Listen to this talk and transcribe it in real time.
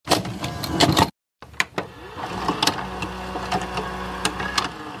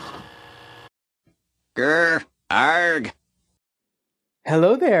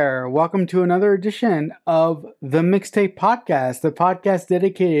Hello there. Welcome to another edition of the Mixtape Podcast, the podcast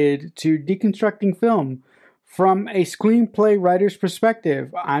dedicated to deconstructing film from a screenplay writer's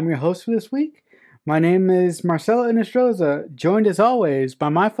perspective. I'm your host for this week. My name is Marcelo Inestroza, joined as always by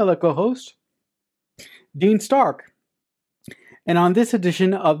my fellow co-host, Dean Stark. And on this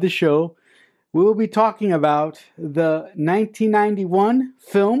edition of the show, we will be talking about the 1991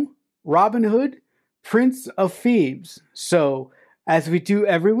 film Robin Hood, Prince of Thieves. So, as we do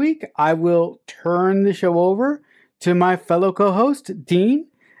every week, I will turn the show over to my fellow co-host, Dean,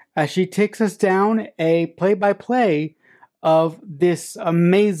 as she takes us down a play-by-play of this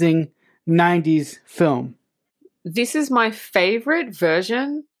amazing 90s film. This is my favorite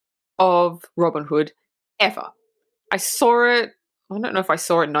version of Robin Hood ever. I don't know if I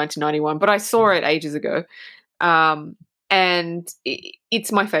saw it in 1991, but I saw it ages ago. And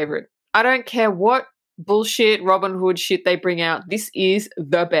it's my favorite. I don't care what bullshit Robin Hood shit they bring out. This is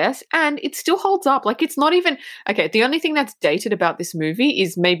the best, and it still holds up. Like, it's not even okay. The only thing that's dated about this movie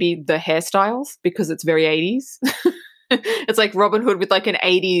is maybe the hairstyles, because it's very 80s. It's like Robin Hood with like an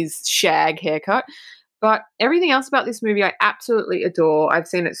 80s shag haircut. But everything else about this movie I absolutely adore. I've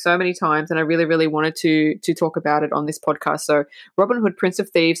seen it so many times, and I really, really wanted to talk about it on this podcast. So Robin Hood, Prince of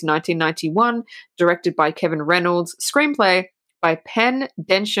Thieves, 1991, directed by Kevin Reynolds, screenplay by Penn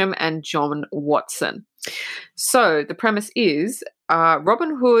Densham and John Watson. So the premise is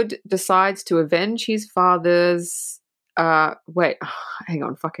Robin Hood decides to avenge his father's hang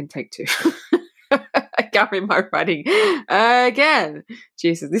on, fucking take two. I can't read my writing again.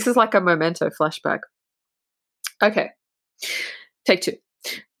 Jesus, this is like a Memento flashback. Okay, take two.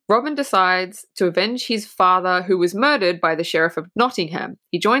 Robin decides to avenge his father, who was murdered by the Sheriff of Nottingham.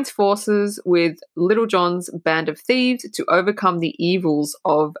 He joins forces with Little John's band of thieves to overcome the evils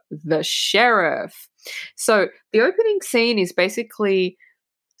of the sheriff. So the opening scene is basically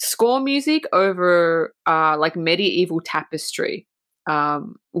score music over like medieval tapestry.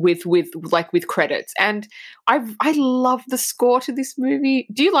 With credits, and I love the score to this movie.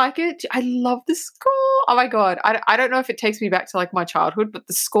 Do you like it? I love the score. Oh my god, I don't know if it takes me back to like my childhood, but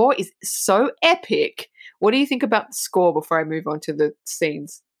the score is so epic. What do you think about the score before I move on to the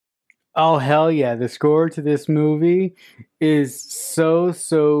scenes? Oh hell yeah, the score to this movie is so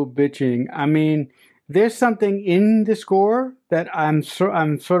bitching. I mean, there's something in the score that I sort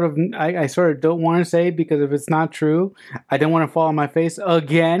of don't want to say, because if it's not true, I don't want to fall on my face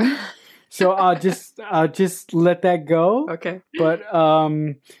again. So I'll just let that go. Okay. But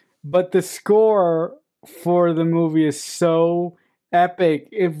the score for the movie is so epic.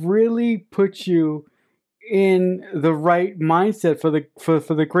 It really puts you in the right mindset for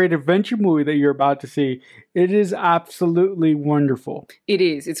the great adventure movie that you're about to see. It is absolutely wonderful. It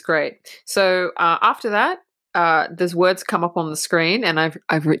is. It's great. So after that, there's words come up on the screen, and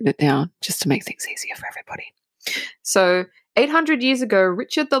I've written it down just to make things easier for everybody. So 800 years ago,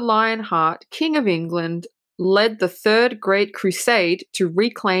 Richard the Lionheart, King of England, led the Third Great Crusade to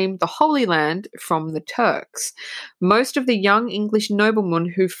reclaim the Holy Land from the Turks. Most of the young English noblemen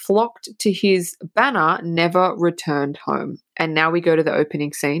who flocked to his banner never returned home. And now we go to the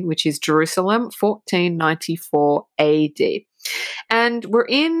opening scene, which is Jerusalem, 1494 AD. And we're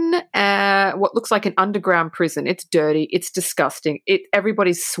in what looks like an underground prison. It's dirty. It's disgusting.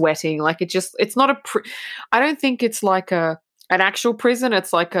 Everybody's sweating. Like, it's not I don't think it's like an actual prison.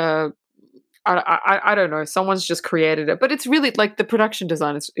 It's like I don't know. Someone's just created it, but it's really like the production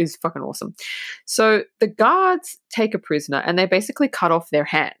design is fucking awesome. So the guards take a prisoner and they basically cut off their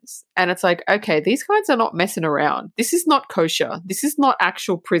hands. And it's like, okay, these guys are not messing around. This is not kosher. This is not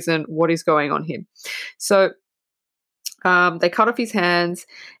actual prison. What is going on here? So they cut off his hands,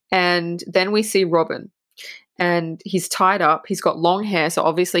 and then we see Robin. And he's tied up. He's got long hair, so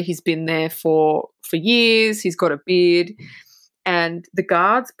obviously he's been there for years. He's got a beard. And the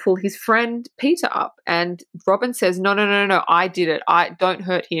guards pull his friend Peter up, and Robin says, no, I did it. I don't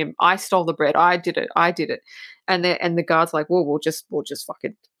hurt him. I stole the bread. I did it. And the guards like, well, we'll just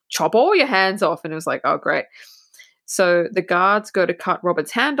fucking chop all your hands off. And it was like, oh, great. So the guards go to cut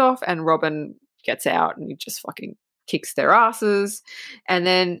Robin's hand off, and Robin gets out and he just fucking kicks their asses. And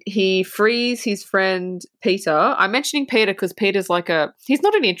then he frees his friend Peter. I'm mentioning Peter because Peter's like he's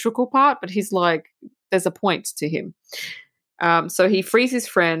not an integral part, but he's like, there's a point to him. So he frees his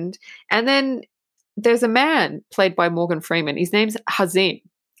friend, and then there's a man played by Morgan Freeman. His name's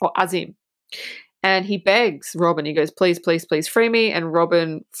Azim. And he begs Robin. He goes, please, please, please free me. And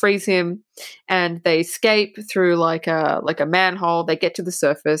Robin frees him, and they escape through like a manhole. They get to the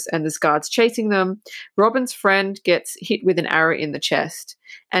surface, and this guard's chasing them. Robin's friend gets hit with an arrow in the chest,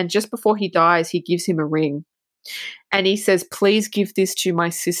 and just before he dies, he gives him a ring. and he says, "Please give this to my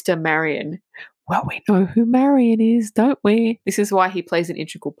sister Marion." Well, we know who Marion is, don't we? This is why he plays an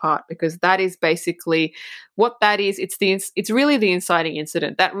integral part, because that is basically what that is. It's really the inciting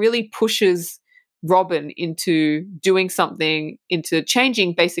incident that really pushes Robin into doing something, into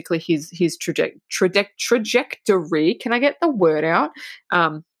changing basically his trajectory. Can I get the word out?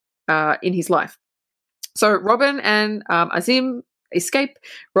 In his life. So Robin and Azim escape.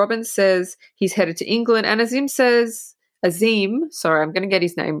 Robin says he's headed to England, and Azim, sorry, I'm going to get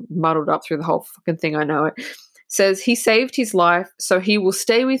his name muddled up through the whole fucking thing, I know it, says he saved his life, so he will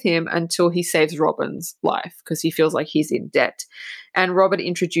stay with him until he saves Robin's life, because he feels like he's in debt. And Robin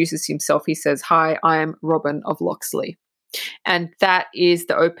introduces himself. He says, "Hi, I am Robin of Locksley." And that is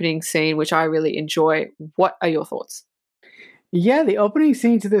the opening scene, which I really enjoy. What are your thoughts? Yeah, the opening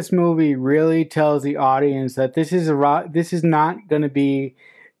scene to this movie really tells the audience that this is not going to be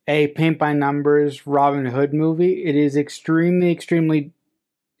a paint by numbers Robin Hood movie. It is extremely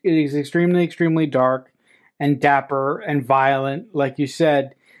dark and dapper and violent. Like you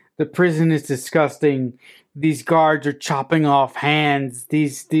said, the prison is disgusting. These guards are chopping off hands.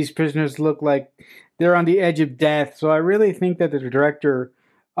 These prisoners look like they're on the edge of death. So I really think that the director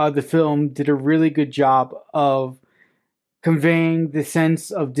of the film did a really good job of conveying the sense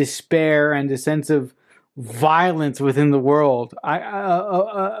of despair and the sense of violence within the world.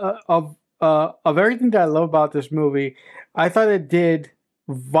 Of everything that I love about this movie, I thought it did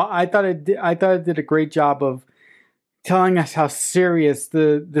a great job of telling us how serious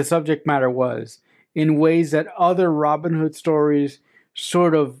the subject matter was in ways that other Robin Hood stories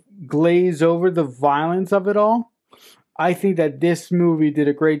sort of glaze over the violence of it all. I think that this movie did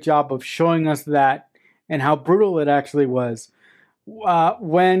a great job of showing us that and how brutal it actually was.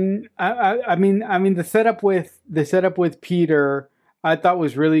 When I mean the setup with Peter, I thought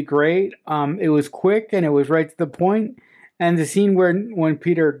was really great. It was quick and it was right to the point. And the scene when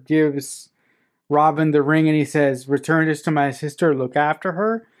Peter gives Robin the ring and he says, "Return this to my sister, look after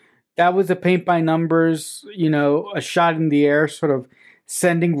her," that was a paint by numbers, a shot in the air, sort of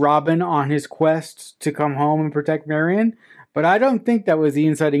sending Robin on his quest to come home and protect Marion. But I don't think that was the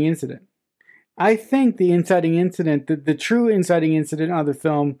inciting incident. I think the inciting incident, the true inciting incident of the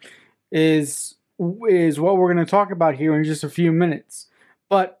film, is what we're going to talk about here in just a few minutes.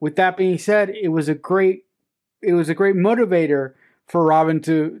 But with that being said, it was a great motivator for Robin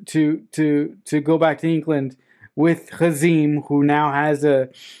to go back to England with Hazim, who now has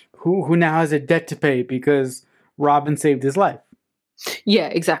a debt to pay because Robin saved his life. Yeah,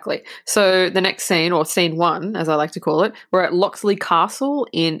 exactly. So the next scene, or scene one, as I like to call it, we're at Locksley Castle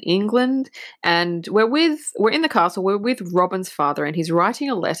in England, and we're in the castle. We're with Robin's father, and he's writing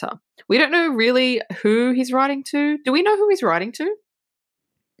a letter. We don't know really who he's writing to. Do we know who he's writing to?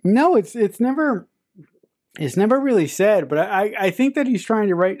 No, it's never really said. But I think that he's trying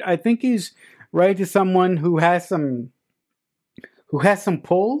to write. I think he's writing to someone who has some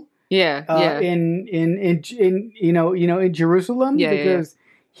pull. Yeah, in Jerusalem, because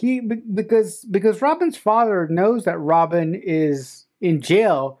Robin's father knows that Robin is in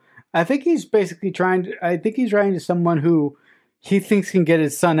jail. I think he's basically writing to someone who he thinks can get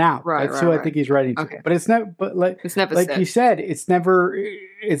his son out. That's who I think he's writing to. Okay. But it's never. But it's never like said. You said, it's never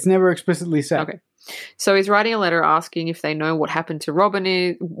explicitly said. Okay. So he's writing a letter asking if they know what happened to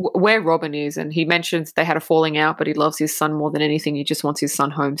Robin, where Robin is, and he mentions they had a falling out, but he loves his son more than anything. He just wants his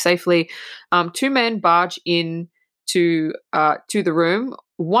son home safely. Two men barge in to the room.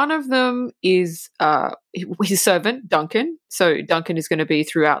 One of them is his servant, Duncan. So Duncan is going to be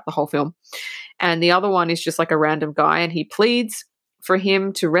throughout the whole film. And the other one is just like a random guy, and he pleads for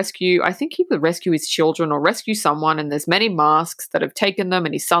him to rescue, I think he would rescue his children or rescue someone, and there's many masks that have taken them,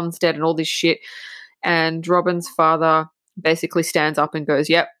 and his son's dead and all this shit. And Robin's father basically stands up and goes,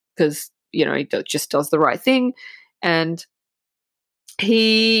 "Yep," because, he just does the right thing. And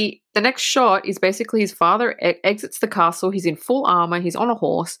the next shot is basically his father exits the castle. He's in full armor. He's on a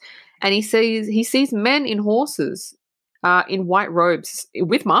horse, and he sees men in horses, in white robes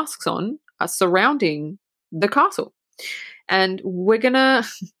with masks on, surrounding the castle. And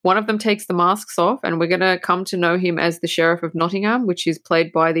one of them takes the masks off, and we're going to come to know him as the Sheriff of Nottingham, which is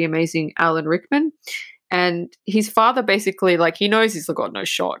played by the amazing Alan Rickman. And his father basically, he knows he's got no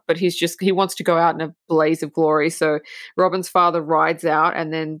shot, but he wants to go out in a blaze of glory. So Robin's father rides out,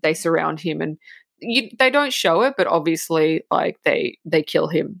 and then they surround him, and they don't show it, but obviously, they kill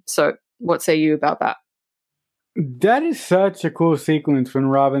him. So what say you about that? That is such a cool sequence when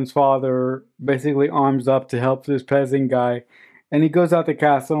Robin's father basically arms up to help this peasant guy, and he goes out the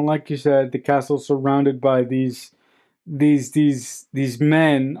castle, and like you said, the castle's surrounded by these these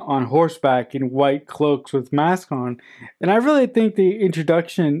men on horseback in white cloaks with masks on. And I really think the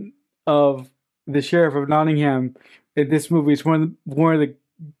introduction of the Sheriff of Nottingham in this movie is one of the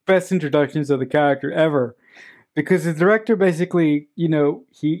best introductions of the character ever, because the director basically,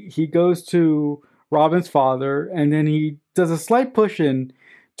 he goes to Robin's father, and then he does a slight push in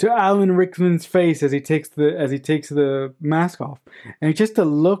to Alan Rickman's face as he takes the mask off, and just the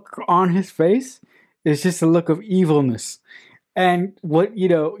look on his face is just a look of evilness. And what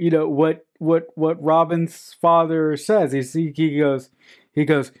Robin's father says is he goes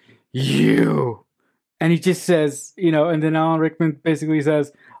you, and he just says, and then Alan Rickman basically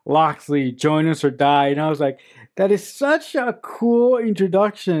says, Loxley, join us or die. And I was like, that is such a cool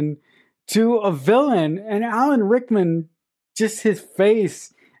introduction to a villain. And Alan Rickman, just his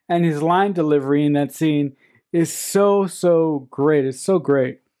face and his line delivery in that scene is so great. It's so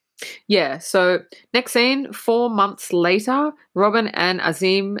great. Yeah, so next scene, 4 months later, Robin and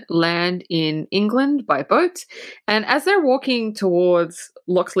Azim land in England by boat. And as they're walking towards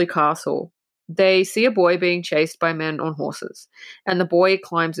Loxley Castle, they see a boy being chased by men on horses. And the boy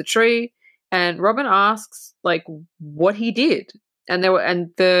climbs a tree, and Robin asks, what he did. And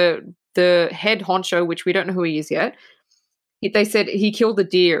the head honcho, which we don't know who he is yet, they said he killed a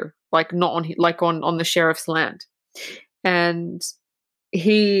deer, not on the sheriff's land. And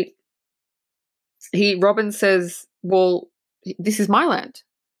Robin says, well, this is my land,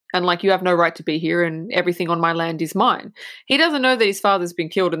 and you have no right to be here, and everything on my land is mine. He doesn't know that his father's been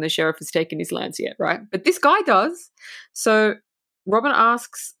killed and the sheriff has taken his lands yet, right? But this guy does. So Robin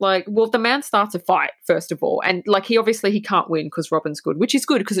asks, well, the man starts a fight, first of all, and he can't win because Robin's good, which is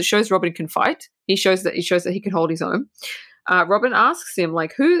good because it shows Robin can fight. He shows that he can hold his own. Robin asks him,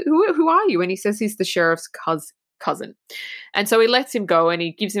 who are you? And he says he's the sheriff's cousin. And so he lets him go, and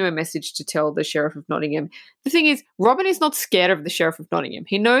he gives him a message to tell the Sheriff of Nottingham. The thing is, Robin is not scared of the Sheriff of Nottingham.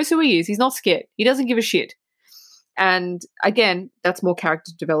 He knows who he is. He's not scared. He doesn't give a shit. And again, that's more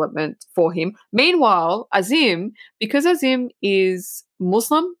character development for him. Meanwhile, Azim, because Azim is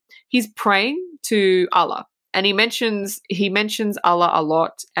Muslim, he's praying to Allah. And he mentions Allah a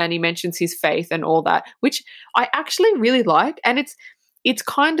lot, and he mentions his faith and all that, which I actually really like. And it's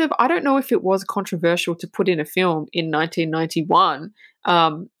kind of, I don't know if it was controversial to put in a film in 1991.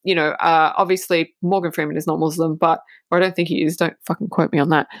 Obviously Morgan Freeman is not Muslim, or I don't think he is. Don't fucking quote me on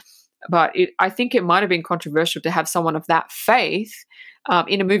that. But I think it might have been controversial to have someone of that faith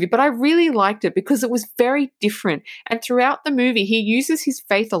in a movie. But I really liked it because it was very different. And throughout the movie, he uses his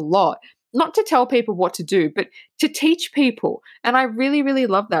faith a lot, not to tell people what to do, but to teach people. And I really, really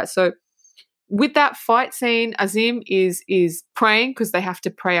love that. So with that fight scene, Azim is praying, because they have to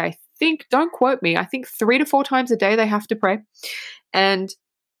pray, I think, don't quote me, I think 3 to 4 times a day they have to pray. And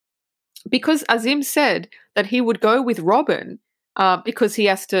because Azim said that he would go with Robin because he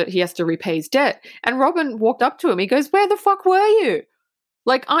has to repay his debt. And Robin walked up to him. He goes, where the fuck were you?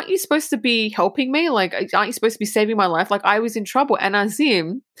 Aren't you supposed to be helping me? Aren't you supposed to be saving my life? I was in trouble. And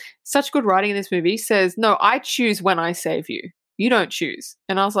Azim, such good writing in this movie, says, no, I choose when I save you. You don't choose.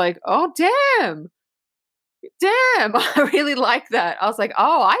 And I was like, oh, damn. I really like that. I was like,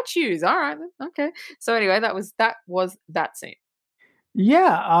 oh, I choose. All right. Okay. So anyway, that was that scene.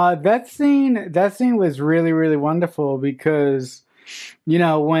 Yeah. That scene was really, really wonderful because, when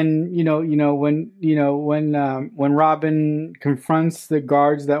Robin confronts the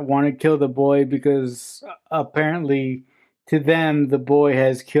guards that want to kill the boy, because apparently to them, the boy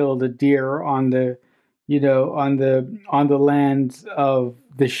has killed a deer on the lands of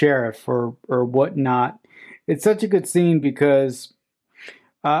the sheriff or whatnot. It's such a good scene because,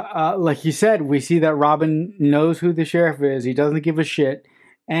 like you said, we see that Robin knows who the sheriff is. He doesn't give a shit.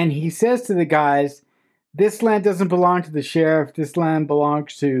 And he says to the guys, this land doesn't belong to the sheriff. This land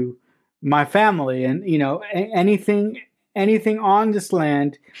belongs to my family. And, anything on this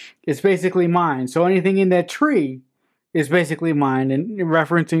land is basically mine. So anything in that tree is basically mine, and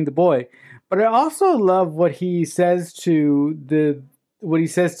referencing the boy. But I also love what he says to the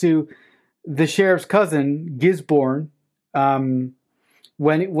sheriff's cousin, Gisborne, when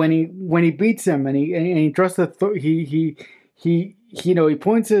he beats him, and he thrusts he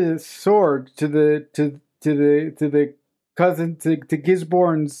points his sword to the cousin, to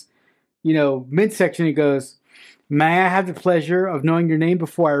Gisborne's midsection. He goes, may I have the pleasure of knowing your name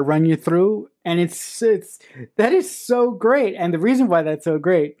before I run you through? And that is so great. And the reason why that's so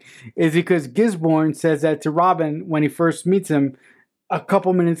great is because Gisborne says that to Robin when he first meets him a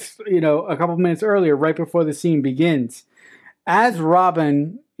couple minutes earlier, right before the scene begins. As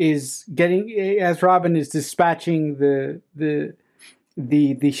Robin is dispatching the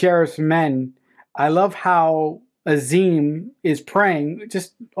sheriff's men, I love how Azim is praying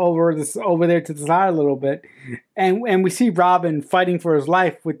just over there to the side a little bit, and we see Robin fighting for his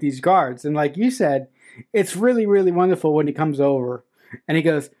life with these guards. And like you said, it's really really wonderful when he comes over and he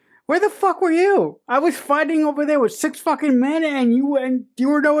goes, "Where the fuck were you? I was fighting over there with 6 fucking men, and you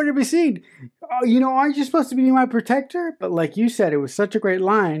were nowhere to be seen. Aren't you supposed to be my protector?" But like you said, it was such a great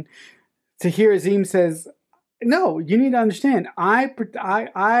line to hear Azim says, "No, you need to understand.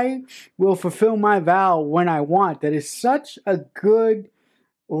 I will fulfill my vow when I want." That is such a good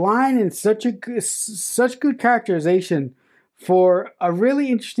line and such good characterization for a really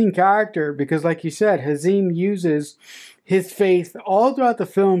interesting character, because like you said, Hazim uses his faith all throughout the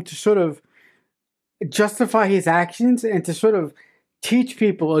film to sort of justify his actions and to sort of teach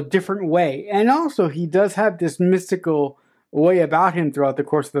people a different way. And also he does have this mystical way about him throughout the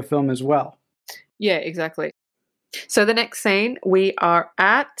course of the film as well. Yeah, exactly. So the next scene, we are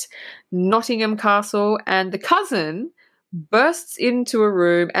at Nottingham Castle, and the cousin bursts into a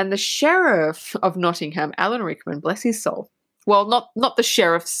room, and the Sheriff of Nottingham, Alan Rickman, bless his soul. Well, not the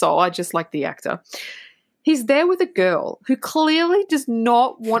sheriff's soul, I just like the actor. He's there with a girl who clearly does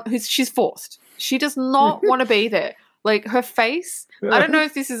not want, she's forced. She does not want to be there. Like, her face, I don't know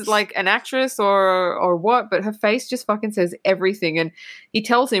if this is like an actress or what, but her face just fucking says everything. And he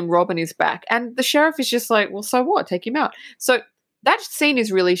tells him Robin is back. And the sheriff is just like, well, so what? Take him out. So that scene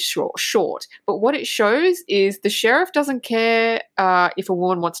is really short. But what it shows is the sheriff doesn't care if a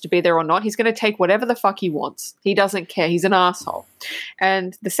woman wants to be there or not. He's going to take whatever the fuck he wants. He doesn't care. He's an asshole.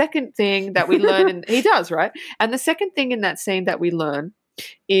 And the second thing that we learn, he does, right? And the second thing in that scene that we learn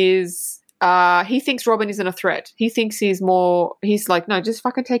is he thinks Robin isn't a threat. He thinks he's like, no, just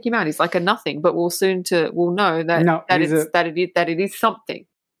fucking take him out. He's like a nothing, but we'll know that it is something.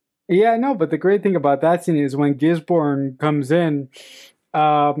 Yeah, no, but the great thing about that scene is when Gisborne comes in,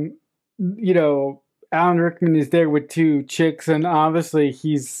 Alan Rickman is there with 2 chicks, and obviously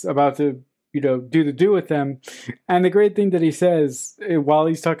he's about to, do with them. And the great thing that he says while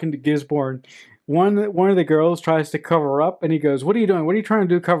he's talking to Gisborne, one of the girls tries to cover up, and he goes, "What are you doing? What are you trying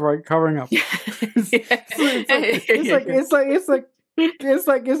to do covering up?" It's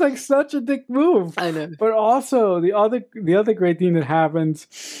like such a dick move. I know. But also the other great thing that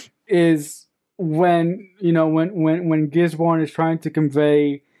happens is when Gisborne is trying to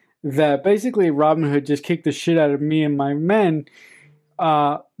convey that basically Robin Hood just kicked the shit out of me and my men.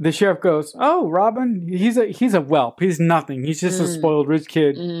 The sheriff goes, "Oh, Robin, he's a whelp. He's nothing. He's just a spoiled rich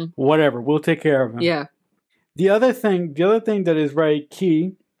kid. Whatever. We'll take care of him." Yeah. The other thing that is very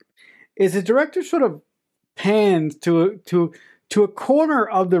key is the director sort of pans to a corner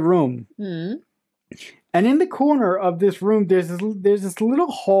of the room, and in the corner of this room, there's this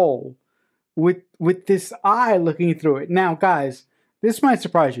little hole with this eye looking through it. Now, guys, this might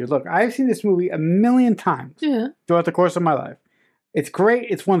surprise you. Look, I've seen this movie a million times throughout the course of my life. It's great.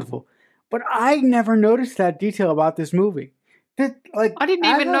 It's wonderful. But I never noticed that detail about this movie. I didn't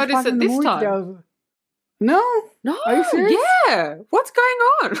even notice it this time. No? Are you serious? Yeah. What's going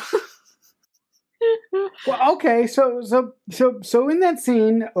on? Well, okay. So in that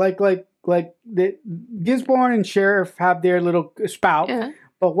scene, like the Gisborne and Sheriff have their little spout. Yeah.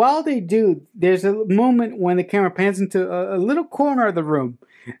 But while they do, there's a moment when the camera pans into a little corner of the room,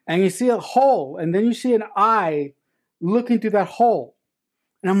 and you see a hole, and then you see an eye looking through that hole.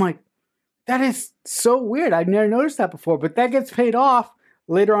 And I'm like, that is so weird. I've never noticed that before, but that gets paid off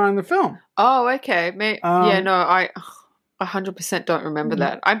later on in the film. Oh, okay. I 100% don't remember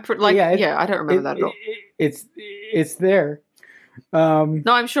that. I don't remember that at all. It's there. No,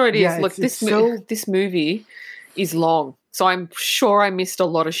 I'm sure it is. Look, this movie is long, so I'm sure I missed a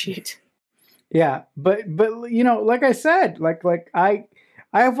lot of shit. Yeah, but like I said,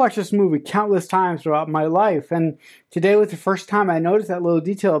 I have watched this movie countless times throughout my life, and today was the first time I noticed that little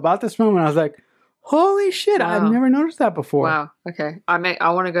detail about this moment. I was like, holy shit, wow. I've never noticed that before. Wow, okay. I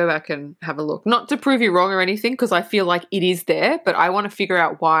want to go back and have a look. Not to prove you wrong or anything, because I feel like it is there, but I want to figure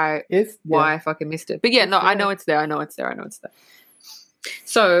out why I fucking missed it. But yeah, I know it's there. I know it's there.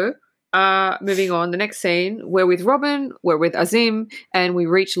 So, moving on, the next scene, we're with Robin, we're with Azim, and we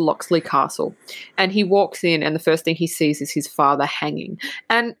reach Locksley Castle. And he walks in, and the first thing he sees is his father hanging.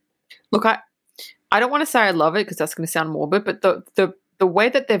 And look, I don't want to say I love it because that's going to sound morbid, but the way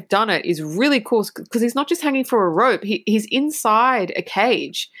that they've done it is really cool because he's not just hanging for a rope. He's inside a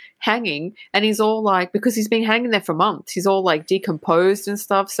cage hanging, and he's all like, because he's been hanging there for months, he's all like decomposed and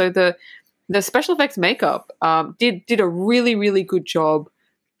stuff. So the special effects makeup did a really, really good job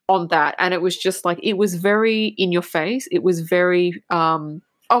on that, and it was just like, it was very in your face. It was very oh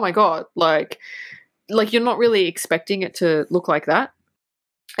my god, like you're not really expecting it to look like that.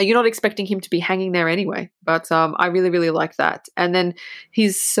 You're not expecting him to be hanging there anyway, but I really, really like that. And then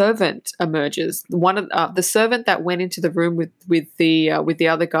his servant emerges. One of the servant that went into the room with the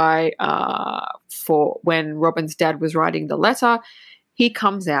other guy for when Robin's dad was writing the letter. He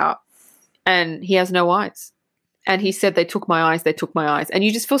comes out and he has no eyes. And he said, "They took my eyes. They took my eyes." And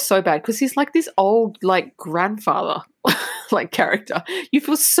you just feel so bad because he's like this old like grandfather like character. You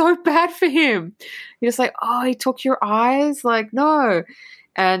feel so bad for him. You're just like, "Oh, he took your eyes." Like, no.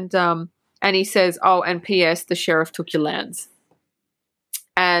 And he says, "Oh, and P.S. the sheriff took your lands."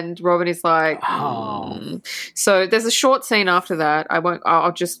 And Robin is like, Oh. So there's a short scene after that.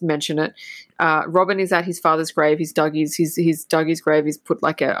 I'll just mention it. Robin is at his father's grave. He's dug his grave. He's put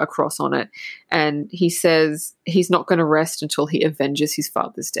like a cross on it. And he says he's not going to rest until he avenges his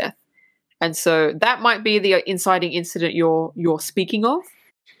father's death. And so that might be the inciting incident you're speaking of.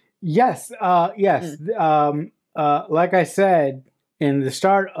 Yes. Yes. Like I said in the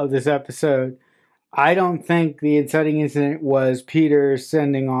start of this episode, I don't think the inciting incident was Peter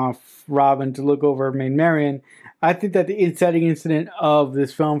sending off Robin to look over Maid Marian. I think that the inciting incident of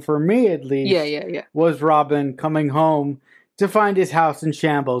this film, for me at least, was Robin coming home to find his house in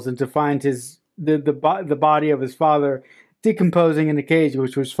shambles and to find the body of his father decomposing in a cage,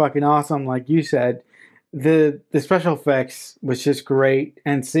 which was fucking awesome, like you said. The special effects was just great,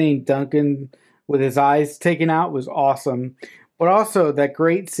 and seeing Duncan with his eyes taken out was awesome. But also that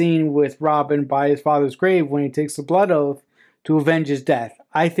great scene with Robin by his father's grave when he takes the blood oath to avenge his death.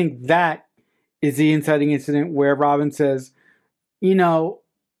 I think that is the inciting incident where Robin says, he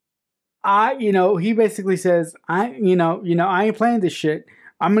basically says, I ain't playing this shit.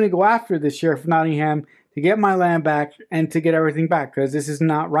 I'm going to go after the Sheriff of Nottingham to get my land back and to get everything back because this is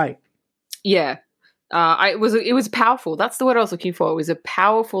not right. Yeah. It was powerful. That's the word I was looking for. It was a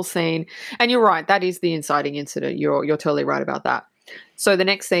powerful scene, and you're right. That is the inciting incident. You're totally right about that. So the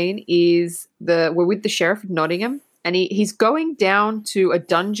next scene is we're with the Sheriff of Nottingham, and he's going down to a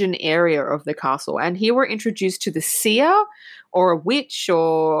dungeon area of the castle, and here we're introduced to the seer, or a witch,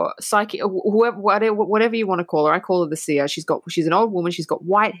 or psychic, whatever you want to call her. I call her the seer. She's an old woman. She's got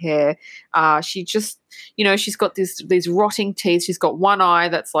white hair. She just, she's got these rotting teeth. She's got one eye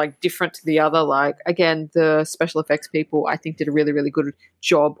that's like different to the other. Like, again, the special effects people, I think, did a really, really good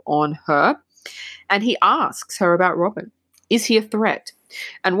job on her. And he asks her about Robin. Is he a threat?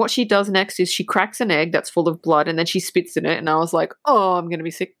 And what she does next is she cracks an egg that's full of blood and then she spits in it. And I was like, oh, I'm going to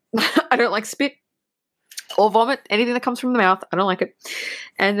be sick. I don't like spit or vomit, anything that comes from the mouth. I don't like it.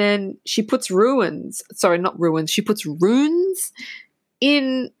 And then she puts runes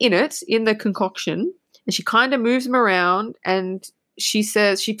in the concoction, and she kind of moves them around, and she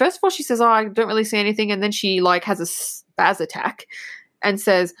says, first of all, oh, I don't really see anything, and then she like has a spaz attack and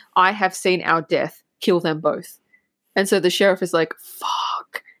says, I have seen our death, kill them both. And so the sheriff is like,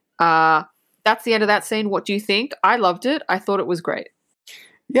 fuck. That's the end of that scene. What do you think? I loved it. I thought it was great.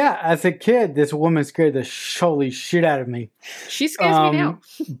 Yeah, as a kid, this woman scared the holy shit out of me. She scares me now.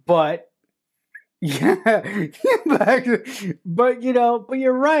 But but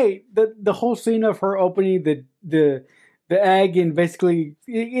you're right. The whole scene of her opening the egg, and basically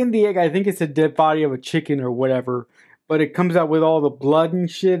in the egg, I think it's a dead body of a chicken or whatever. But it comes out with all the blood and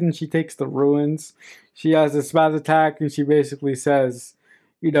shit, and she takes the ruins. She has a spaz attack, and she basically says,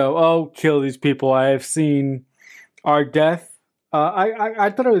 oh, kill these people. I have seen our death. I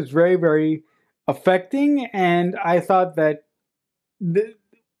thought it was very, very affecting, and I thought that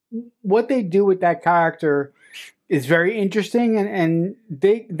what they do with that character is very interesting, and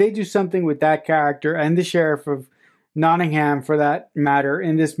they do something with that character and the Sheriff of Nottingham, for that matter,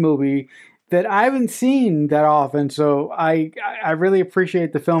 in this movie that I haven't seen that often. So I really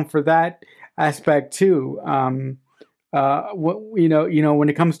appreciate the film for that aspect too. When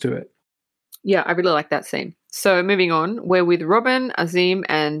it comes to it. Yeah, I really like that scene. So moving on, we're with Robin, Azim,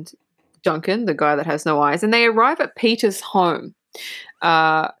 and Duncan, the guy that has no eyes, and they arrive at Peter's home.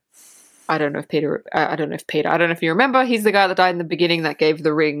 I don't know if you remember, he's the guy that died in the beginning that gave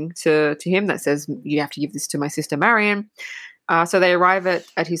the ring to him that says, you have to give this to my sister Marion. So they arrive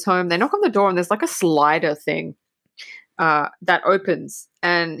at his home. They knock on the door, and there's like a slider thing that opens,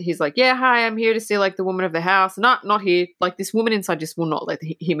 and he's like, yeah, hi, I'm here to see like the woman of the house. Not here. Like, this woman inside just will not let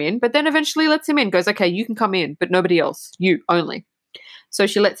him in, but then eventually lets him in, goes, okay, you can come in, but nobody else, you only. So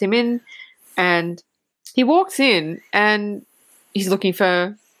she lets him in, and he walks in, and he's looking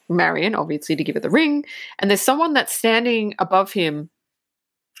for Marion, obviously, to give her the ring, and there's someone that's standing above him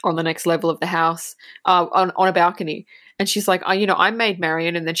on the next level of the house, on a balcony. And she's like, I made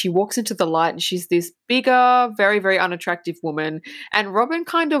Marion. And then she walks into the light, and she's this bigger, very, very unattractive woman. And Robin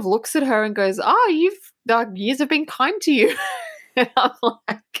kind of looks at her and goes, the years have been kind to you. And I'm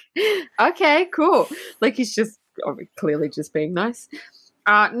like, okay, cool. Like he's just clearly just being nice.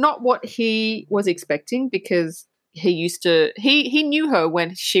 Not what he was expecting, because he knew her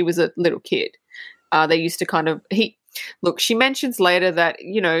when she was a little kid. They used to kind of she mentions later that,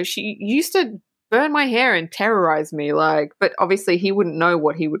 she used to burn my hair and terrorize me, but obviously he wouldn't know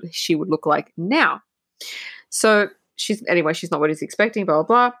what she would look like now. So she's not what he's expecting, blah,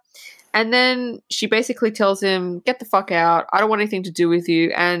 blah, blah. And then she basically tells him, get the fuck out. I don't want anything to do with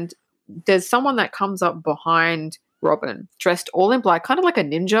you. And there's someone that comes up behind Robin, dressed all in black, kind of like a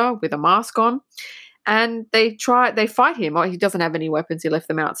ninja with a mask on. And they fight him. Oh, he doesn't have any weapons. He left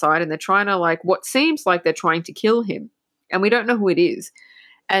them outside. And they're trying to, what seems like they're trying to kill him. And we don't know who it is.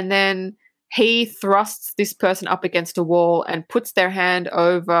 And then he thrusts this person up against a wall and puts their hand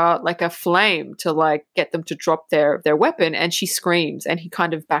over like a flame to get them to drop their weapon, and she screams, and he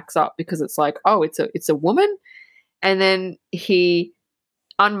kind of backs up because it's like, oh, it's a woman. And then he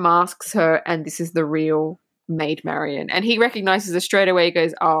unmasks her, and this is the real Maid Marian. And he recognizes her straight away. He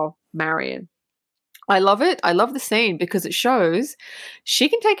goes, oh, Marian. I love it. I love the scene because it shows she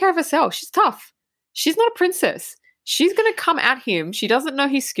can take care of herself. She's tough. She's not a princess. She's going to come at him. She doesn't know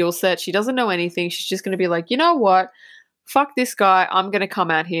his skill set. She doesn't know anything. She's just going to be like, you know what? Fuck this guy. I'm going to come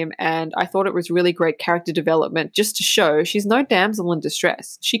at him. And I thought it was really great character development just to show she's no damsel in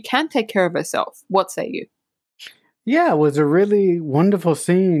distress. She can take care of herself. What say you? Yeah, it was a really wonderful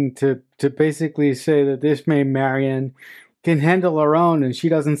scene to basically say that this Maid Marian can handle her own and she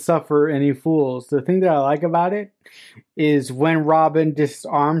doesn't suffer any fools. The thing that I like about it is when Robin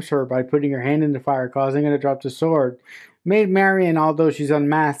disarms her by putting her hand in the fire, causing her to drop the sword. Maid Marian, although she's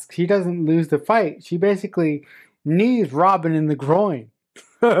unmasked, she doesn't lose the fight. She basically knees Robin in the groin.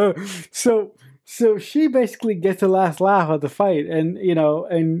 So she basically gets the last laugh of the fight. And,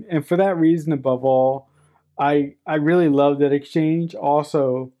 and for that reason, above all, I really love that exchange.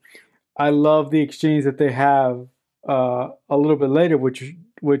 Also, I love the exchange that they have a little bit later, which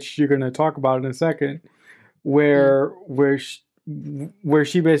you're going to talk about in a second, where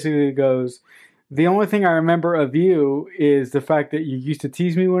she basically goes, the only thing I remember of you is the fact that you used to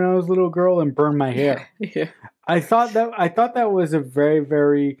tease me when I was a little girl and burn my hair. Yeah. I thought that was a very,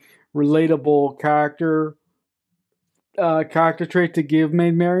 very relatable character trait to give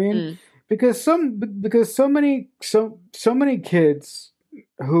Maid Marian, because so many kids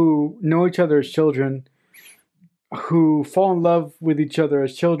who know each other as children, who fall in love with each other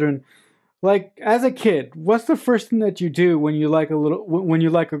as children. Like, as a kid, what's the first thing that you do when you like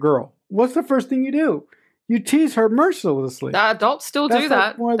a girl? What's the first thing you do? You tease her mercilessly. Adults still do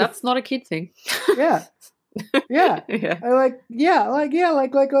that. That's not a kid thing. Yeah. Yeah. Yeah. Like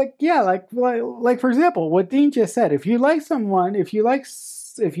for example, what Dean just said, if you like someone,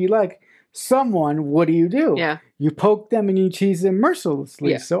 what do you do? Yeah. You poke them and you tease them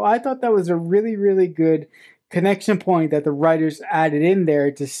mercilessly. Yeah. So I thought that was a really, really good connection point that the writers added in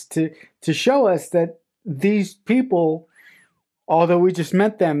there to show us that these people, although we just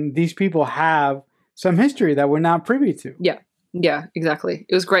met them, these people have some history that we're not privy to. Yeah, exactly.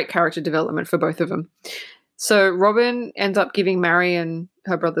 It was great character development for both of them. So Robin ends up giving Marian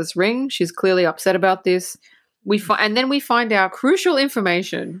her brother's ring. She's clearly upset about this. And then we find out crucial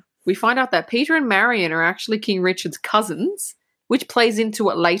information. We find out that Peter and Marian are actually King Richard's cousins, which plays into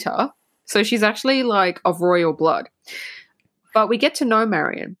it later. So she's actually of royal blood. But we get to know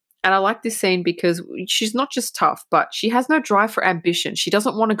Marian. And I like this scene because she's not just tough, but she has no drive for ambition. She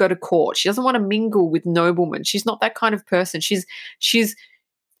doesn't want to go to court. She doesn't want to mingle with noblemen. She's not that kind of person. She's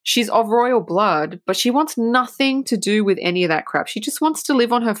of royal blood, but she wants nothing to do with any of that crap. She just wants to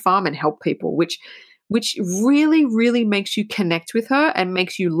live on her farm and help people, which really, really makes you connect with her and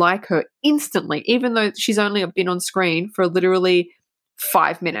makes you like her instantly, even though she's only been on screen for literally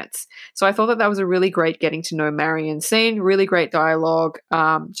 5 minutes. So I thought that was a really great getting to know Marian scene, really great dialogue,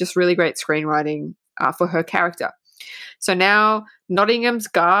 just really great screenwriting for her character. So now Nottingham's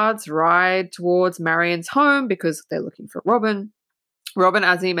guards ride towards Marian's home because they're looking for Robin. Robin,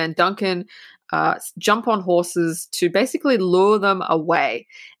 Azim, and Duncan jump on horses to basically lure them away.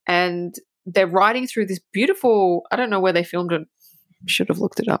 And they're riding through this beautiful, I don't know where they filmed it. Should have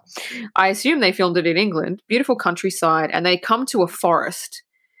looked it up. I assume they filmed it in England. Beautiful countryside, and they come to a forest,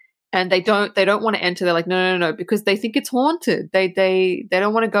 and they don't want to enter. They're like, no, because they think it's haunted. They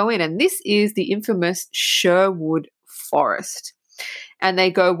don't want to go in, and this is the infamous Sherwood Forest. And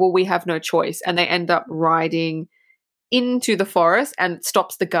they go, well, we have no choice, and they end up riding into the forest, and it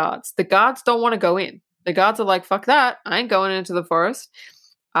stops the guards. The guards don't want to go in. The guards are like, fuck that, I ain't going into the forest.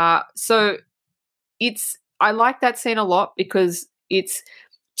 So I like that scene a lot because it's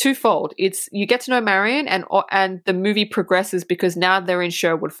twofold. It's you get to know Marion, and the movie progresses because now they're in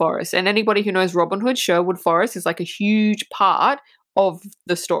Sherwood Forest. And anybody who knows Robin Hood, Sherwood Forest is like a huge part of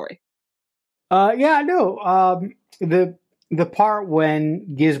the story. Yeah, I know. The part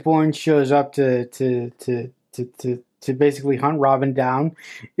when Gisborne shows up to basically hunt Robin down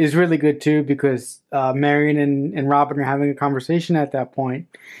is really good too, because Marion and Robin are having a conversation at that point.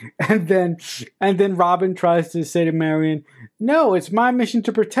 And then Robin tries to say to Marion, "No, it's my mission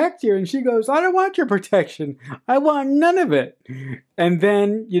to protect you." And she goes, "I don't want your protection. I want none of it." And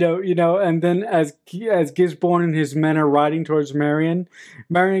then, and then as Gisborne and his men are riding towards Marion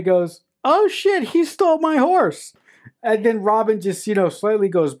goes, "Oh shit, he stole my horse." And then Robin just, slightly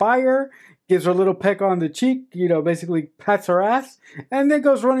goes by her, gives her a little peck on the cheek, basically pats her ass, and then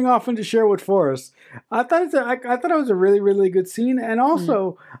goes running off into Sherwood Forest. I thought it was a really, really good scene. And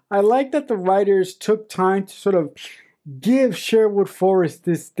also, I like that the writers took time to sort of give Sherwood Forest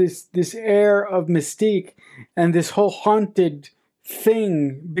this air of mystique and this whole haunted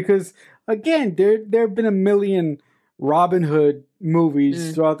thing. Because, again, there have been a million Robin Hood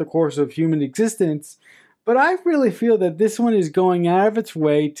movies throughout the course of human existence. But I really feel that this one is going out of its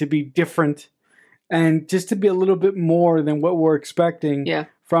way to be different and just to be a little bit more than what we're expecting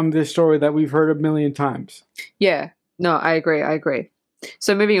from this story that we've heard a million times. Yeah. No, I agree.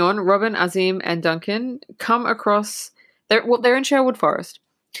 So moving on, Robin, Azim, and Duncan come across... They're in Sherwood Forest,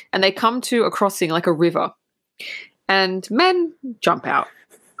 and they come to a crossing, like a river. And men jump out,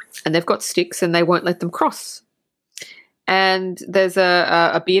 and they've got sticks, and they won't let them cross. And there's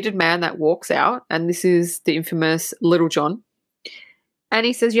a bearded man that walks out, and this is the infamous Little John. And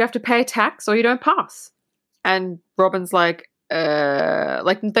he says, "You have to pay a tax or you don't pass." And Robin's like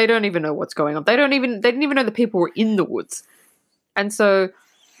they don't even know what's going on. They didn't even know the people were in the woods. And so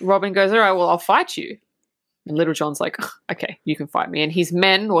Robin goes, "All right, well, I'll fight you." And Little John's like, "Okay, you can fight me." And his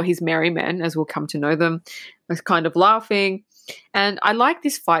men, or his merry men, as we'll come to know them, are kind of laughing. And I like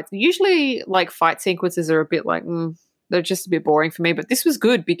this fight. Usually, like, fight sequences are a bit like, they're just a bit boring for me, but this was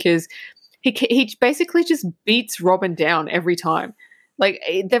good because he basically just beats Robin down every time. Like,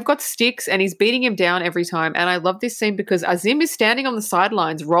 they've got sticks and he's beating him down every time. And I love this scene because Azim is standing on the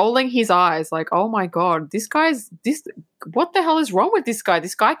sidelines, rolling his eyes like, "Oh my God, what the hell is wrong with this guy?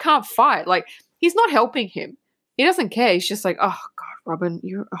 This guy can't fight." Like, he's not helping him. He doesn't care. He's just like, "Oh God, Robin,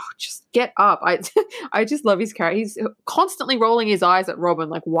 just get up." I just love his character. He's constantly rolling his eyes at Robin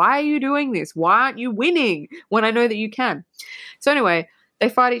like, "Why are you doing this? Why aren't you winning when I know that you can?" So anyway, they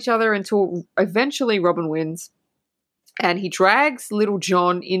fight each other until eventually Robin wins, and he drags Little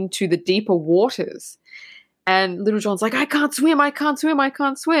John into the deeper waters. And Little John's like, "I can't swim.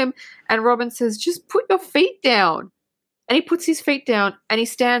 And Robin says, "Just put your feet down." And he puts his feet down and he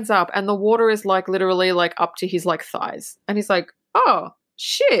stands up, and the water is like literally like up to his like thighs. And he's like, "Oh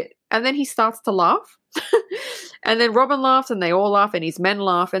shit." And then he starts to laugh. And then Robin laughs and they all laugh and his men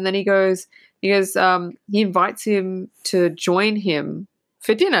laugh. And then he invites him to join him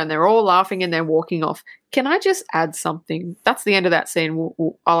for dinner, and they're all laughing and they're walking off. Can I just add something? That's the end of that scene.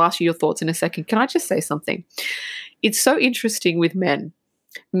 I'll ask you your thoughts in a second. Can I just say something? It's so interesting with men.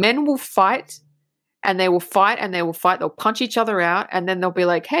 Men will fight and they will fight and they will fight. They'll punch each other out, and then they'll be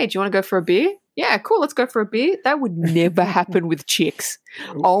like, "Hey, do you want to go for a beer?" "Yeah, cool, let's go for a beer." That would never happen with chicks.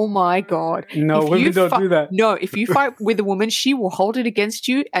 Oh my God. No, women don't do that. No, if you fight with a woman, she will hold it against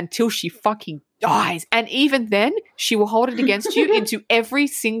you until she fucking dies. And even then, she will hold it against you into every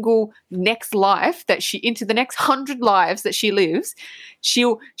single next life into the next 100 lives that she lives.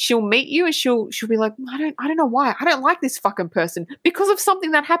 She'll meet you and she'll be like, I don't know why. I don't like this fucking person because of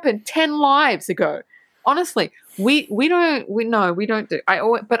something that happened 10 lives ago. Honestly, we don't do.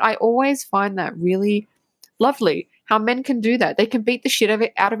 But I always find that really lovely how men can do that. They can beat the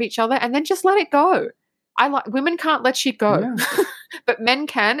shit out of each other and then just let it go. Women can't let shit go, yeah. But men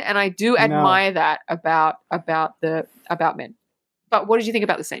can, and I do admire that about men. But what did you think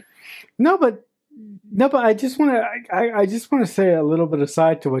about the scene? No, but I just want to say a little bit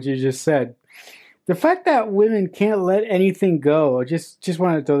aside to what you just said. The fact that women can't let anything go, I just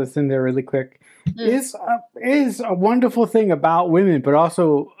want to throw this in there really quick, is a wonderful thing about women, but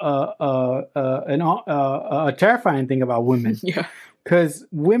also a terrifying thing about women. Yeah. Because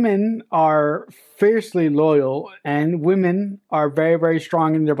women are fiercely loyal, and women are very, very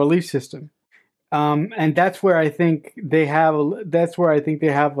strong in their belief system, and that's where I think they have a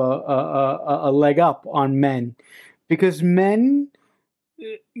leg up on men, because men,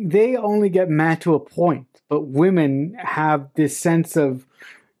 they only get mad to a point, but women have this sense of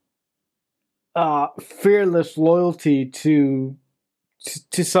fearless loyalty to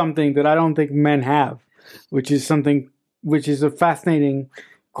something that I don't think men have, which is a fascinating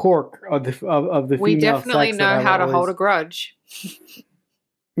quirk of the We female definitely sex know how to hold a grudge.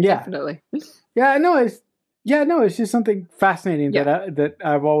 Yeah. Definitely. Yeah, no, it's just something fascinating that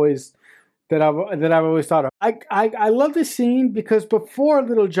I've always thought of. I love this scene because before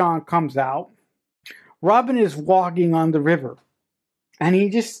Little John comes out, Robin is walking on the river. And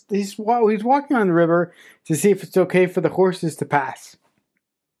he's walking on the river to see if it's okay for the horses to pass.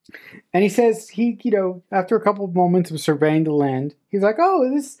 And he says after a couple of moments of surveying the land, he's like, "Oh,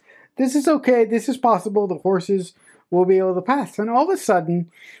 this is okay. This is possible. The horses will be able to pass." And all of a sudden,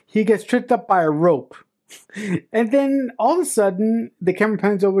 he gets tripped up by a rope. And then all of a sudden, the camera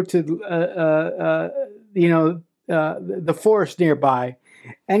pans over to the forest nearby,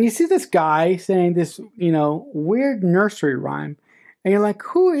 and you see this guy saying this weird nursery rhyme, and you're like,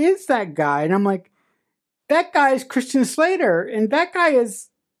 "Who is that guy?" And I'm like, "That guy is Christian Slater, and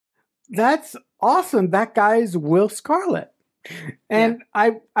that's awesome. That guy is Will Scarlet." And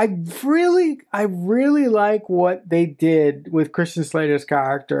I really like what they did with Christian Slater's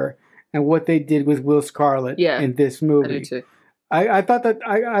character and what they did with Will Scarlet in this movie. I do too. I thought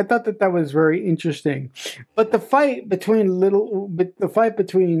that was very interesting, but the fight between Little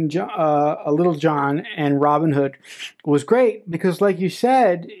John and Robin Hood was great because, like you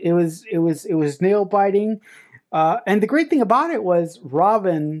said, it was nail biting, and the great thing about it was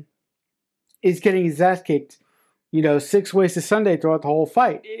Robin is getting his ass kicked, 6 ways to Sunday throughout the whole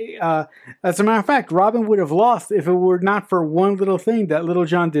fight. As a matter of fact, Robin would have lost if it were not for one little thing that Little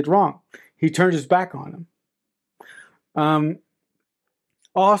John did wrong. He turned his back on him.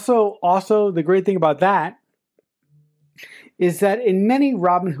 Also, the great thing about that is that in many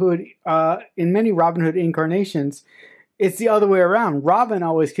Robin Hood incarnations, it's the other way around. Robin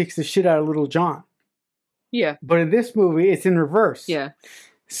always kicks the shit out of Little John. Yeah. But in this movie, it's in reverse. Yeah.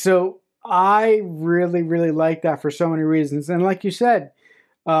 So I really, really like that for so many reasons. And like you said,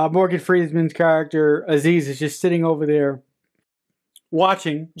 Morgan Freeman's character, Aziz, is just sitting over there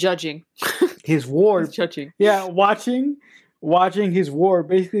judging his ward. He's judging. Yeah, watching his ward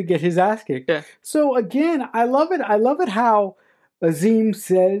basically get his ass kicked. Yeah. So again, I love it. I love it how Azim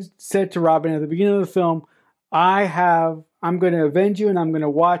said to Robin at the beginning of the film, I'm going to avenge you and I'm going to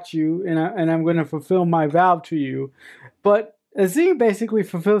watch you and I'm going to fulfill my vow to you. But Azim basically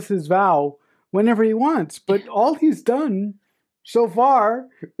fulfills his vow whenever he wants. But all he's done so far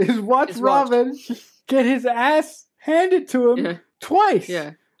is watch Robin get his ass handed to him twice.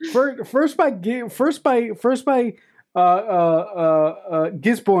 Yeah. First by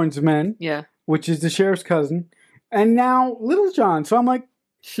Gisborne's men, which is the sheriff's cousin, and now Little John. So I'm like,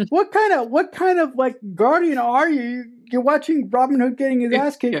 what kind of like guardian are you? You're watching Robin Hood getting his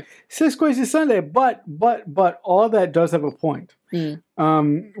ass kicked 6 ways to Sunday, but all that does have a point,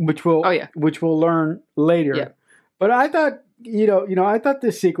 which we'll learn later. Yeah. But I thought I thought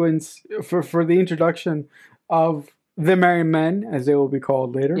this sequence for the introduction of the Merry Men, as they will be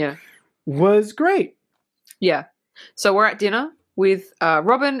called later, was great. Yeah. So we're at dinner with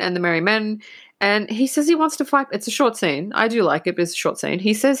Robin and the Merry Men, and he says he wants to fight. It's a short scene. I do like it, but it's a short scene.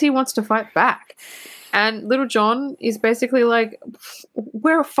 He says he wants to fight back. And Little John is basically like,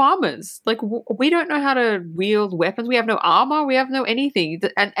 we're farmers. Like, we don't know how to wield weapons. We have no armor. We have no anything.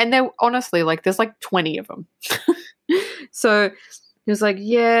 And they're honestly, like, there's like 20 of them. So he was like,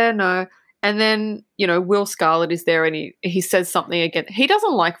 yeah, no. And then, Will Scarlet is there and he says something again. He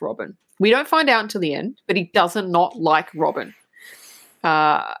doesn't like Robin. We don't find out until the end, but he doesn't not like Robin.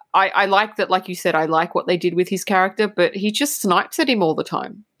 I like that, like you said, I like what they did with his character, but he just snipes at him all the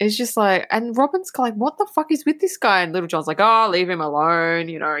time. It's just like, and Robin's like, what the fuck is with this guy? And Little John's like, oh, leave him alone.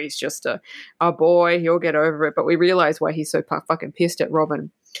 He's just a boy. He'll get over it. But we realize why he's so fucking pissed at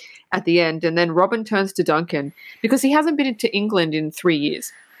Robin at the end. And then Robin turns to Duncan because he hasn't been to England in 3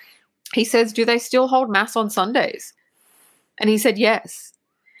 years. He says, do they still hold mass on Sundays? And he said, yes.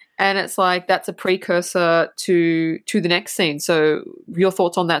 And it's like, that's a precursor to the next scene. So your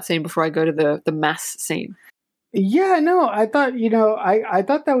thoughts on that scene before I go to the mass scene? Yeah, no, I thought, I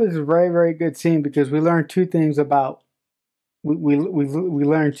thought that was a very, very good scene because we learned two things about, we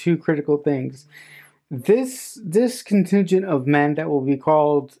learned two critical things. This contingent of men that will be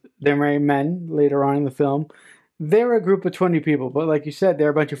called the Merry Men later on in the film, they're a group of 20 people, but like you said, they're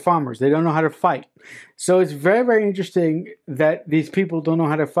a bunch of farmers. They don't know how to fight. So it's very, very interesting that these people don't know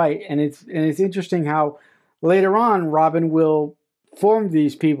how to fight. And it's interesting how later on Robin will form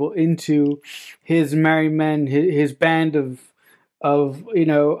these people into his merry men, his band of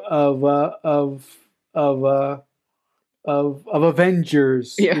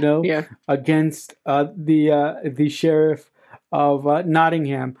avengers, against the Sheriff of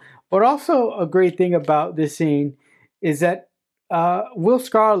Nottingham. But also a great thing about this scene is that Will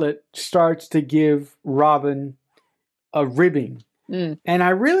Scarlet starts to give Robin a ribbing. And I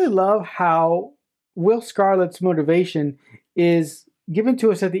really love how Will Scarlet's motivation is given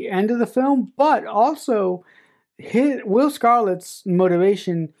to us at the end of the film, but also Will Scarlet's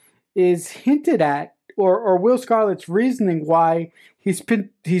motivation is hinted at, or Will Scarlet's reasoning why he's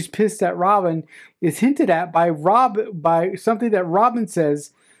pissed at Robin is hinted at by something that Robin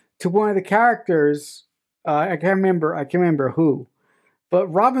says to one of the characters. I can't remember who, but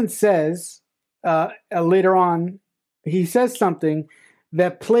Robin says later on, he says something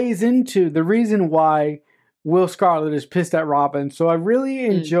that plays into the reason why Will Scarlet is pissed at Robin. So I really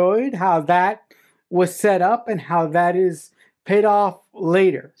enjoyed how that was set up and how that is paid off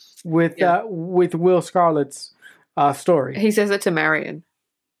later with Will Scarlet's story. He says it to Marion.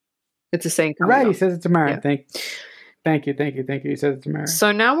 It's a scene coming right. up. He says it to Marion. Yeah. Thank you. He says it to Marion.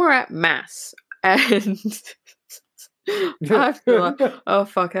 So now we're at Mass, and I have to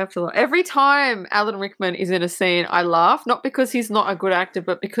laugh. Every time Alan Rickman is in a scene, I laugh, not because he's not a good actor,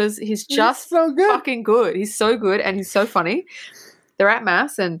 but because he's just so good. Fucking good. He's so good and he's so funny. They're at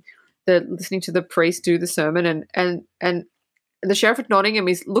Mass and they're listening to the priest do the sermon, and the Sheriff of Nottingham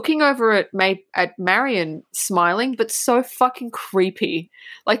is looking over at Marion, smiling, but so fucking creepy.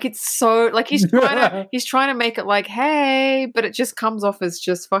 Like, it's so, like, he's trying to make it like, hey, but it just comes off as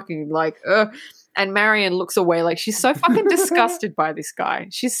just fucking like, ugh. And Marion looks away like she's so fucking disgusted by this guy.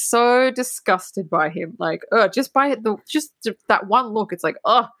 She's so disgusted by him. Like, just by that one look, it's like,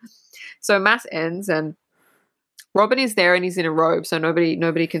 So Mass ends and Robin is there and he's in a robe, so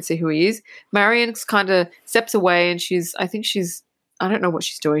nobody can see who he is. Marion kind of steps away and I don't know what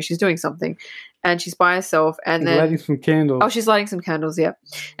she's doing. She's doing something, and she's by herself. And then lighting some candles. Oh, she's lighting some candles, yeah.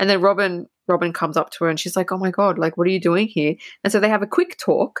 And then Robin comes up to her and she's like, "Oh my god, like, what are you doing here?" And so they have a quick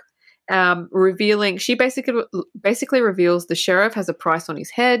talk, revealing. She basically reveals the sheriff has a price on his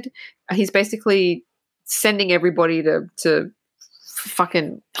head. He's basically sending everybody to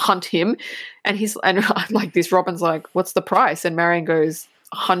fucking hunt him, and like this. Robin's like, "What's the price?" And Marion goes,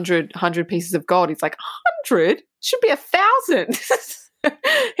 100 pieces of gold. He's like, 100? Should be 1,000.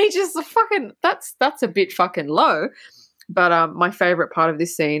 He just fucking that's a bit fucking low. But my favorite part of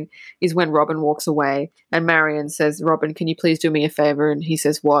this scene is when Robin walks away and Marion says, "Robin, can you please do me a favor?" And he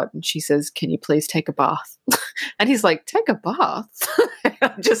says, "What?" And she says, "Can you please take a bath?" And he's like, "Take a bath?"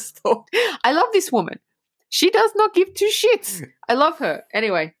 I just thought, I love this woman. She does not give two shits. I love her.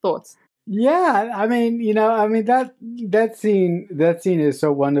 Anyway, thoughts? Yeah, I mean, that scene is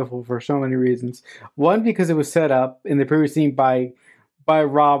so wonderful for so many reasons. One, because it was set up in the previous scene by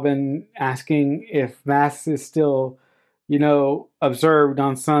Robin asking if Mass is still, observed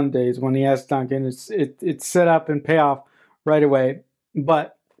on Sundays when he asks Duncan. It's set up and pay off right away.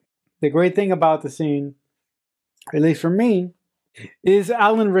 But the great thing about the scene, at least for me, is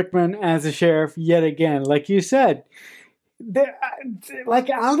Alan Rickman as a sheriff yet again. Like you said, like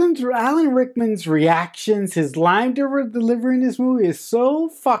Alan Rickman's reactions, his line delivery in this movie is so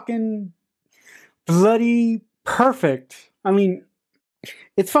fucking bloody perfect. I mean,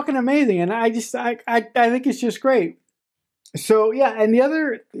 it's fucking amazing, and I think it's just great. So yeah, and the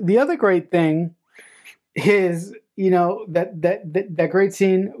other great thing is that great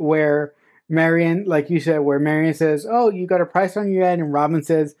scene where Marion, like you said, where Marion says, "Oh, you got a price on your head," and Robin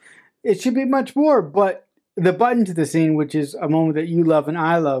says, "It should be much more." But the button to the scene, which is a moment that you love and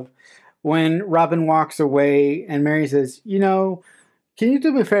I love, when Robin walks away and Marion says, "Can you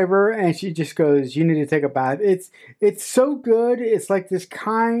do me a favor?" And she just goes, "You need to take a bath." It's so good. It's like this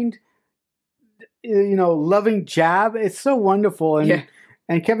kind, loving jab. It's so wonderful.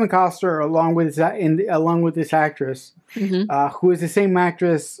 And Kevin Costner, along with this actress, who is the same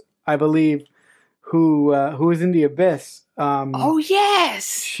actress, I believe, who is in The Abyss. Oh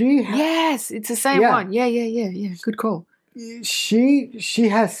yes, yes, it's the same one. Yeah. Good call. She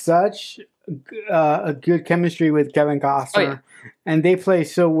has such a good chemistry with Kevin Costner, and they play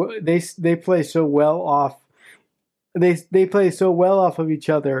so well off. They play so well off of each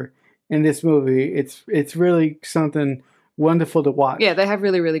other in this movie. It's really something wonderful to watch. Yeah, they have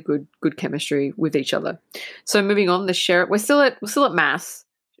really, really good chemistry with each other. So moving on, the sheriff. We're still at Mass.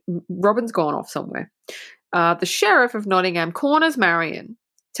 Robin's gone off somewhere. The Sheriff of Nottingham corners Marion,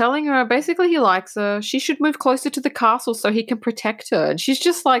 telling her basically he likes her. She should move closer to the castle so he can protect her. And she's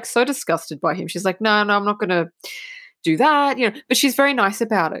just like so disgusted by him. She's like, no, I'm not going to do that. But she's very nice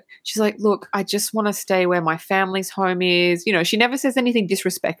about it. She's like, look, I just want to stay where my family's home is. She never says anything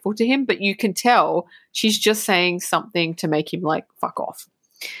disrespectful to him, but you can tell she's just saying something to make him like fuck off.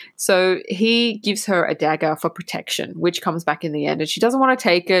 So he gives her a dagger for protection, which comes back in the end. And she doesn't want to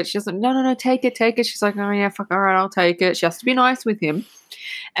take it. She doesn't, no, take it. She's like, oh, yeah, fuck, all right, I'll take it. She has to be nice with him.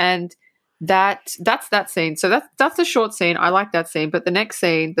 And that's that scene. So that's a short scene. I like that scene. But the next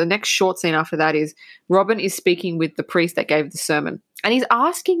short scene after that is Robin is speaking with the priest that gave the sermon. And he's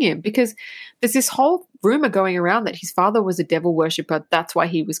asking him, because there's this whole rumor going around that his father was a devil worshipper. That's why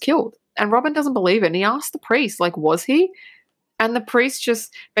he was killed. And Robin doesn't believe it. And he asks the priest, like, was he? And the priest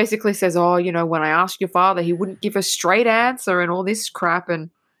just basically says, oh, when I asked your father, he wouldn't give a straight answer and all this crap.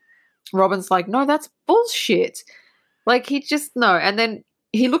 And Robin's like, no, that's bullshit. Like, he just, no. And then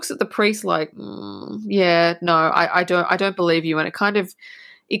he looks at the priest like, yeah, no, I don't believe you. And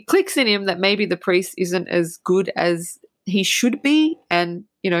it clicks in him that maybe the priest isn't as good as he should be. And,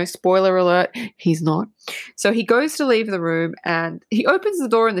 spoiler alert, he's not. So he goes to leave the room and he opens the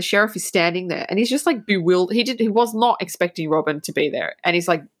door and the sheriff is standing there and he's just like bewildered. He was not expecting Robin to be there. And he's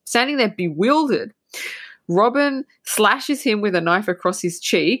like standing there bewildered. Robin slashes him with a knife across his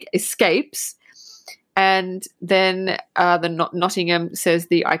cheek, escapes. And then the Nottingham says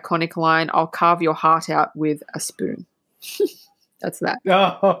the iconic line, I'll carve your heart out with a spoon. That's that.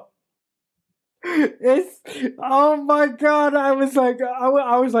 Oh. Oh my God. I was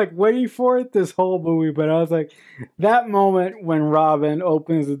like waiting for it this whole movie, but I was like, that moment when Robin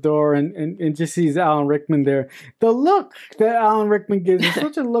opens the door and just sees Alan Rickman there, the look that Alan Rickman gives is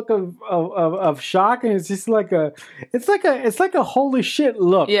such a look of shock, and it's just like it's like a holy shit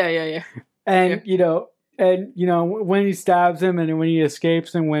look. Yeah. And when he stabs him and when he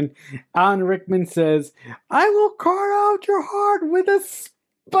escapes, and when Alan Rickman says, I will carve out your heart with a spoon.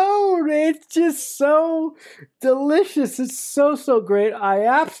 It's just so delicious. It's so great. I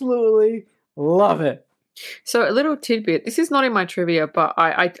absolutely love it. So a little tidbit. This is not in my trivia, but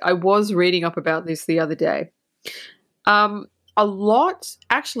I was reading up about this the other day.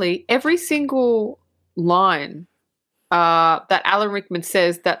 Actually, every single line that Alan Rickman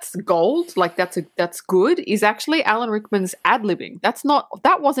says that's gold, like that's good, is actually Alan Rickman's ad-libbing.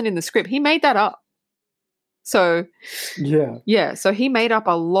 That wasn't in the script. He made that up. So yeah. So he made up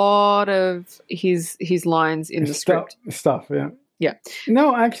a lot of his lines in the script. Yeah.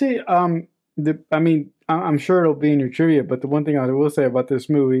 No, actually, I'm sure it'll be in your trivia, but the one thing I will say about this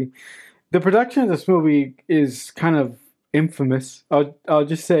movie, the production of this movie is kind of infamous. I'll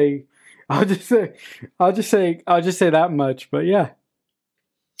just say that much. But yeah.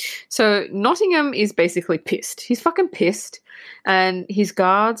 So Nottingham is basically pissed. He's fucking pissed. And his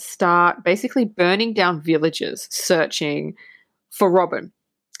guards start basically burning down villages searching for Robin,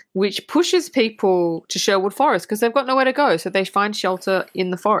 which pushes people to Sherwood Forest because they've got nowhere to go. So they find shelter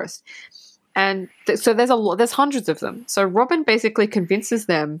in the forest. And so there's hundreds of them. So Robin basically convinces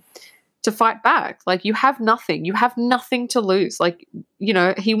them to fight back. Like, you have nothing. You have nothing to lose. Like,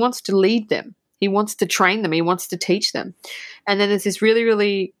 he wants to lead them. He wants to train them. He wants to teach them. And then there's this really,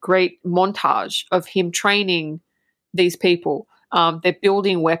 really great montage of him training these people. They're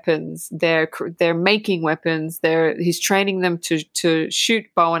building weapons. They're making weapons. He's training them to shoot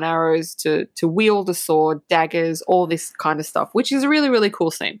bow and arrows, to wield a sword, daggers, all this kind of stuff, which is a really, really cool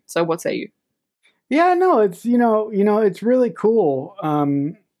scene. So what say you? Yeah, no, it's it's really cool.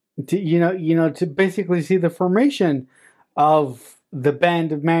 To basically see the formation of the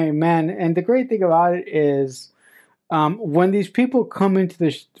band of merry men. And the great thing about it is when these people come into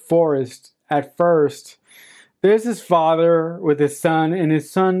the forest at first, there's his father with his son, and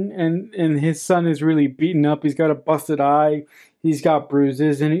his son is really beaten up. He's got a busted eye. He's got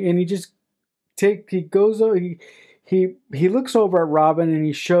bruises, and he looks over at Robin and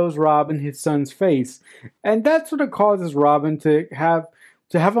he shows Robin his son's face. And that's what it causes Robin to have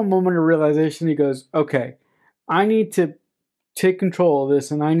a moment of realization. He goes, okay, I need to take control of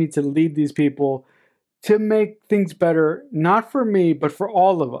this, and I need to lead these people to make things better, not for me, but for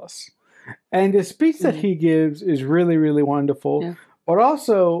all of us. And the speech that he gives is really, really wonderful. Yeah. But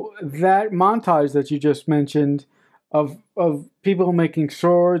also that montage that you just mentioned of people making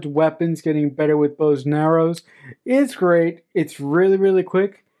swords, weapons, getting better with bows and arrows is great. It's really, really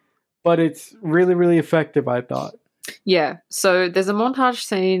quick, but it's really, really effective, I thought. Yeah, so there's a montage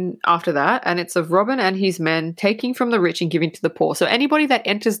scene after that, and it's of Robin and his men taking from the rich and giving to the poor. So anybody that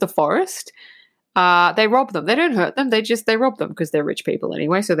enters the forest, they rob them. They don't hurt them. They rob them because they're rich people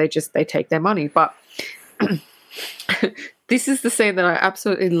anyway. So they take their money. But this is the scene that I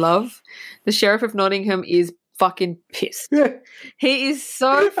absolutely love. The Sheriff of Nottingham is fucking pissed. He is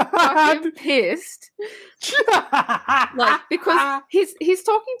so fucking pissed. Like, because he's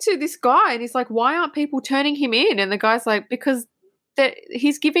talking to this guy and he's like, why aren't people turning him in? And the guy's like, because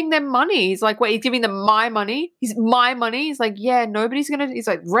he's giving them money. He's like, wait, he's giving them my money? He's my money? He's like, yeah, nobody's going to, he's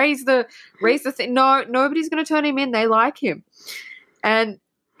like, raise the thing. No, nobody's going to turn him in. They like him. And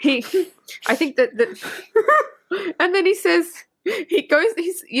I think that and then he says,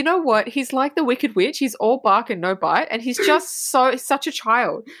 you know what? He's like the Wicked Witch. He's all bark and no bite. And he's just such a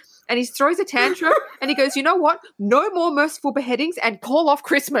child. And he throws a tantrum and he goes, you know what? No more merciful beheadings and call off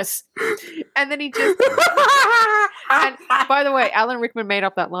Christmas. And then he just... And by the way, Alan Rickman made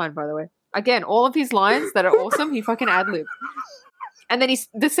up that line, by the way. Again, all of his lines that are awesome, he fucking ad-libbed. And then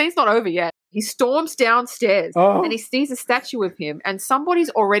the scene's not over yet. He storms downstairs and he sees a statue of him and somebody's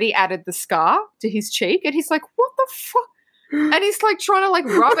already added the scar to his cheek and he's like, what the fuck? And he's like trying to like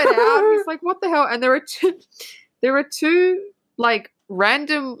rub it out. He's like, what the hell? And there are two like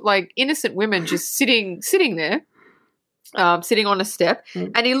random like innocent women just sitting there. Sitting on a step,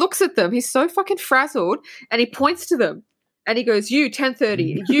 and he looks at them. He's so fucking frazzled, and he points to them, and he goes, "You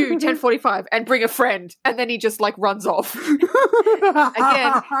 10:30, you 10:45, and bring a friend." And then he just like runs off.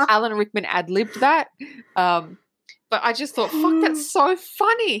 Again, Alan Rickman ad-libbed that, but I just thought, "Fuck, that's so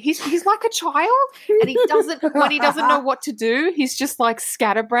funny." He's like a child, and when he doesn't know what to do, he's just like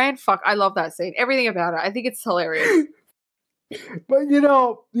scatterbrained. Fuck, I love that scene. Everything about it, I think it's hilarious. But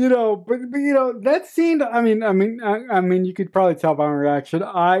that scene. I mean, you could probably tell by my reaction.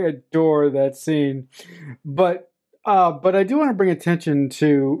 I adore that scene, but I do want to bring attention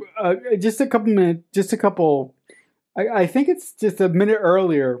to just a couple. I think it's just a minute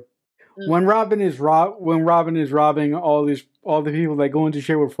earlier when Robin is robbing all the people that go into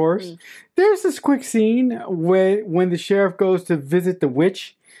Sherwood Forest. There's this quick scene when the sheriff goes to visit the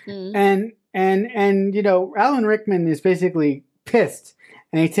witch, and Alan Rickman is basically pissed,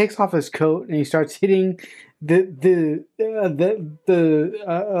 and he takes off his coat and he starts hitting a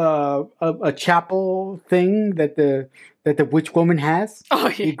chapel thing that the witch woman has. Oh,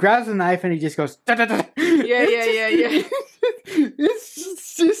 yeah. He grabs a knife and he just goes. Da, da, da. Yeah.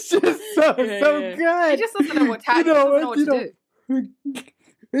 It's just so good. He just doesn't know what to do.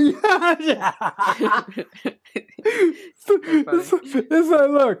 Yeah. It's like,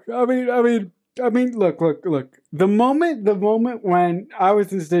 look. I mean, look. The moment when I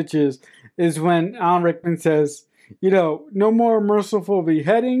was in stitches is when Alan Rickman says, no more merciful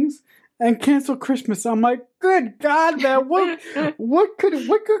beheadings and cancel Christmas. I'm like, good God, man, what could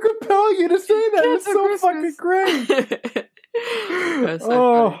compel you to say that? It's so fucking great.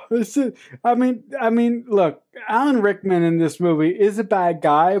 I mean, look, Alan Rickman in this movie is a bad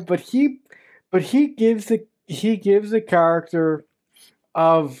guy, but he gives the character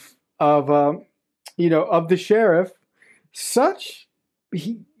of the sheriff such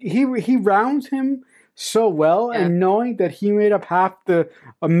he rounds him so well, and knowing that he made up half the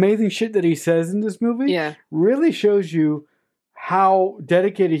amazing shit that he says in this movie really shows you how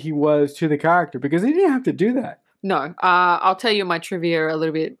dedicated he was to the character, because he didn't have to do that. No, I'll tell you my trivia a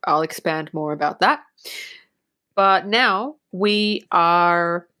little bit. I'll expand more about that. But now we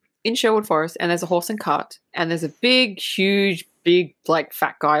are in Sherwood Forest, and there's a horse and cart, and there's a big, like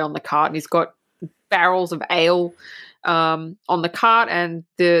fat guy on the cart, and he's got barrels of ale on the cart, and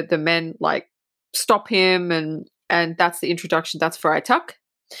the men like stop him, and that's the introduction. That's Friar Tuck.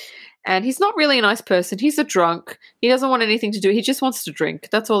 And he's not really a nice person. He's a drunk. He doesn't want anything to do. He just wants to drink.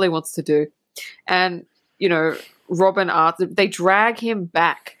 That's all he wants to do. And Robin they drag him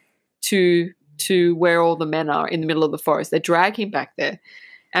back to where all the men are in the middle of the forest. They drag him back there,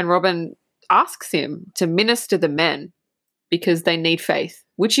 and Robin asks him to minister the men because they need faith,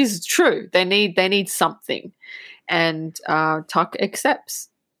 which is true. They need something, and Tuck accepts.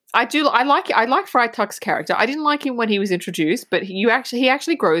 I like Friar Tuck's character. I didn't like him when he was introduced, but he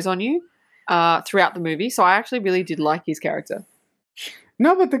actually grows on you throughout the movie. So I actually really did like his character.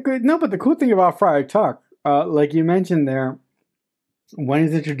 But the cool thing about Friar Tuck, like you mentioned there, when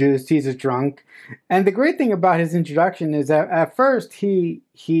he's introduced, he's a drunk, and the great thing about his introduction is that at first he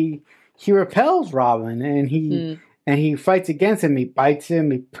repels Robin, and he fights against him. He bites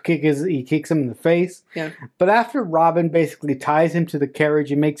him. He kicks him in the face. Yeah. But after Robin basically ties him to the carriage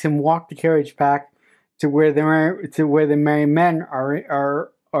and makes him walk the carriage back to where the merry men are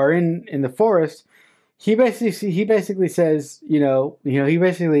in the forest, he basically says, he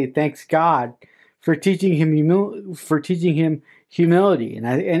basically thanks God for teaching him humility, and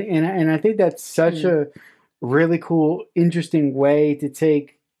I think that's such a really cool, interesting way to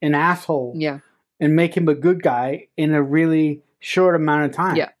take an asshole, and make him a good guy in a really short amount of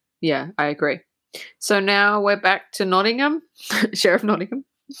time. Yeah, I agree. So now we're back to Nottingham, Sheriff Nottingham,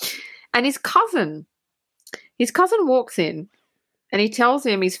 and his cousin walks in, and he tells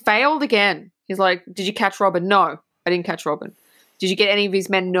him he's failed again. He's like, "Did you catch Robin?" "No, I didn't catch Robin." Did you get any of his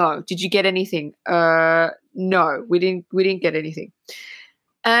men? No. Did you get anything? No, we didn't get anything.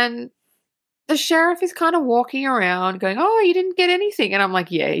 And the sheriff is kind of walking around going, oh, you didn't get anything. And I'm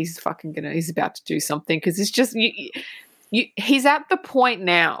like, yeah, he's about to do something, because it's just, he's at the point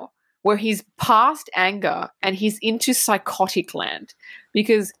now where he's past anger and he's into psychotic land,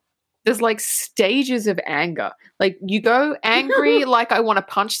 because there's like stages of anger. Like you go angry, like I want to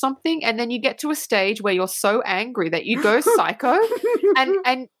punch something, and then you get to a stage where you're so angry that you go psycho.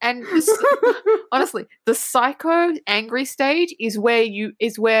 and honestly, the psycho angry stage is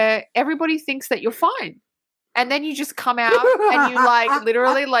where everybody thinks that you're fine, and then you just come out and you like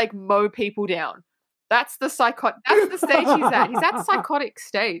literally like mow people down. That's the stage he's at. He's at psychotic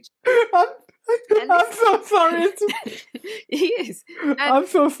stage. I'm so sorry. He is. I'm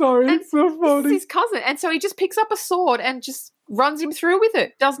so sorry. It's so funny. This is his cousin. And so he just picks up a sword and just runs him through with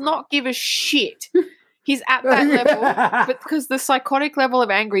it. Does not give a shit. He's at that level. But because the psychotic level of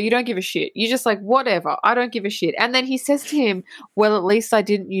anger, you don't give a shit. You're just like, whatever. I don't give a shit. And then he says to him, well, at least I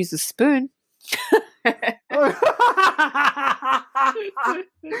didn't use a spoon. So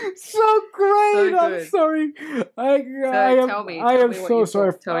great. I'm sorry. I am so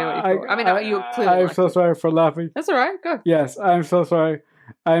sorry. Tell me what you thought. I mean, you clearly. I am so sorry for laughing. That's all right. Go. Yes, I'm so sorry.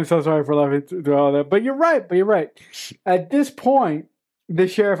 I'm so sorry for laughing through all that. But you're right. At this point, the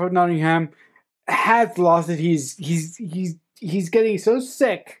Sheriff of Nottingham has lost it. He's getting so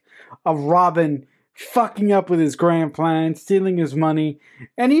sick of Robin fucking up with his grand plan, stealing his money,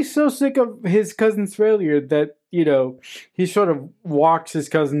 and he's so sick of his cousin's failure that, you know, he sort of walks his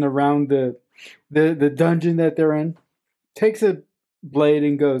cousin around the dungeon that they're in, takes a blade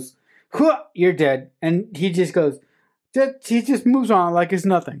and goes, "You're dead," and he just goes, he just moves on like it's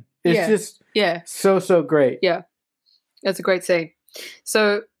nothing. It's so great. Yeah, that's a great scene.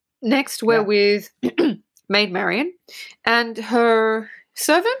 So next we're with Maid Marian and her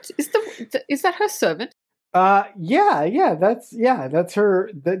servant. Is that her servant? That's her.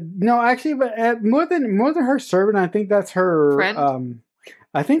 No, actually, but more than her servant, I think that's her friend.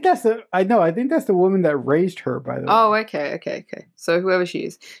 I think that's the woman that raised her. By the way. Oh, okay. So whoever she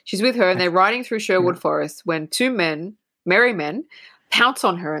is, she's with her, and they're riding through Sherwood Forest when two merry men, pounce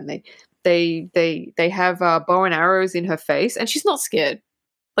on her, and they have bow and arrows in her face, and she's not scared.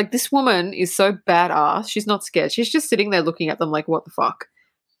 Like, this woman is so badass. She's not scared. She's just sitting there looking at them like, what the fuck?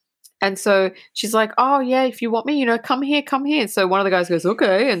 And so she's like, oh, yeah, if you want me, come here. And so one of the guys goes,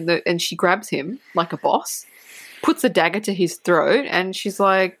 okay. And she grabs him like a boss, puts a dagger to his throat, and she's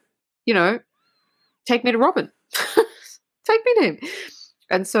like, take me to Robin. Take me to him.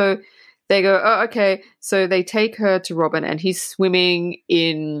 And so they go, oh, okay. So they take her to Robin, and he's swimming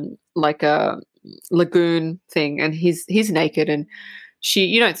in like a lagoon thing, and he's naked, and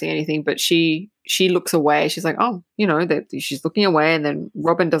you don't see anything, but she looks away. She's like, oh, that she's looking away, and then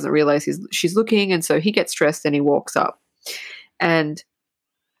Robin doesn't realize she's looking, and so he gets stressed and he walks up, and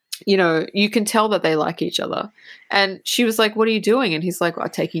you can tell that they like each other. And she was like, what are you doing? And he's like, I'm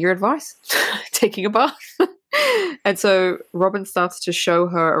taking your advice, taking a bath. And so Robin starts to show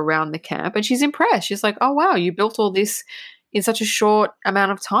her around the camp, and she's impressed. She's like, oh wow, you built all this in such a short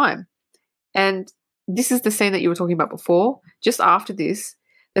amount of time. And this is the scene that you were talking about before. Just after this,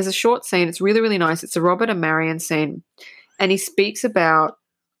 there's a short scene. It's really, really nice. It's a Robert and Marion scene. And he speaks about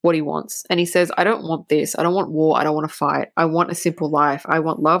what he wants. And he says, I don't want this. I don't want war. I don't want to fight. I want a simple life. I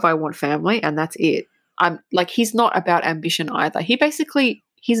want love. I want family. And that's it. I'm like, he's not about ambition either. He basically,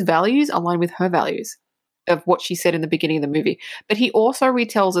 his values align with her values of what she said in the beginning of the movie. But he also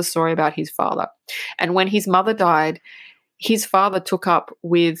retells a story about his father. And when his mother died, his father took up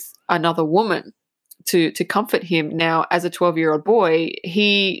with another woman to comfort him. Now, as a 12-year-old boy,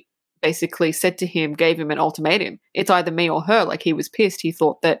 he basically said to him, gave him an ultimatum. It's either me or her. Like, he was pissed. He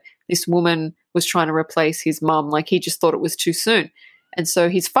thought that this woman was trying to replace his mum. Like, he just thought it was too soon. And so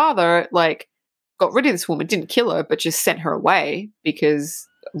his father, got rid of this woman, didn't kill her, but just sent her away because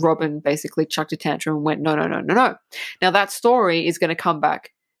Robin basically chucked a tantrum and went, no. Now, that story is going to come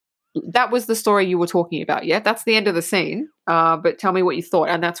back. That was the story you were talking about, yeah? That's the end of the scene. But tell me what you thought,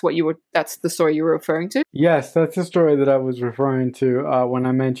 and that's the story you were referring to? Yes, that's the story that I was referring to when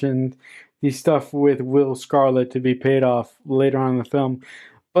I mentioned the stuff with Will Scarlet to be paid off later on in the film.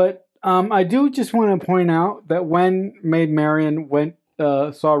 But I do just want to point out that when Maid Marian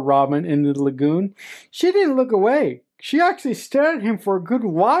saw Robin in the lagoon, she didn't look away. She actually stared at him for a good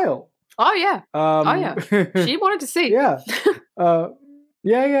while. Oh, yeah. She wanted to see. Yeah.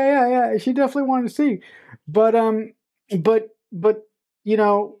 Yeah. She definitely wanted to see, but the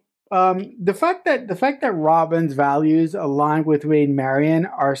fact that Robin's values align with Maid Marian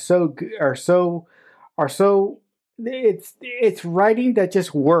are so it's writing that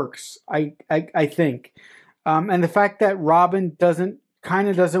just works. I think, and the fact that Robin doesn't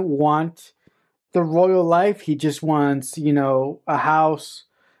want the royal life. He just wants, a house,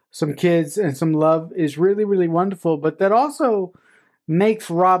 some kids, and some love is really, really wonderful. But that also makes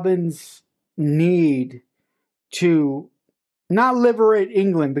Robin's need to not liberate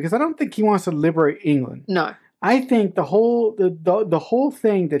England, because I don't think he wants to liberate England. No. I think the whole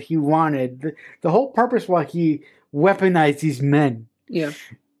thing that he wanted, the whole purpose why he weaponized these men,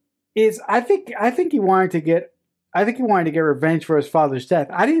 is I think he wanted to get revenge for his father's death.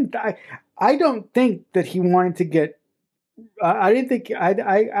 I don't think that he wanted to get. I don't think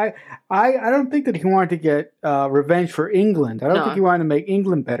that he wanted to get revenge for England. I don't think he wanted to make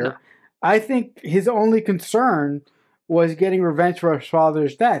England better. No. I think his only concern was getting revenge for his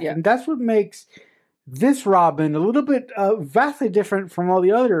father's death, and that's what makes this Robin a little bit vastly different from all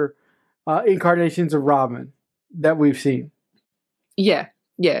the other incarnations of Robin that we've seen. Yeah,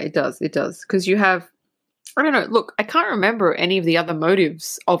 it does. Because you have, I don't know, look, I can't remember any of the other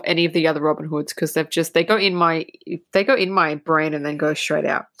motives of any of the other Robin Hoods, because they go in my brain and then go straight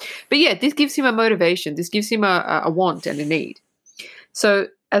out. But yeah, this gives him a motivation. This gives him a want and a need. So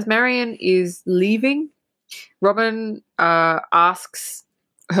as Marion is leaving, Robin asks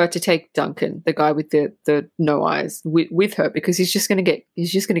her to take Duncan, the guy with the no eyes, with her, because he's just gonna get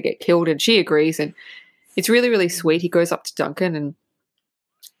killed, and she agrees, and it's really, really sweet. He goes up to Duncan and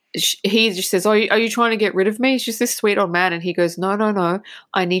he just says, are you trying to get rid of me? He's just this sweet old man, and he goes, no,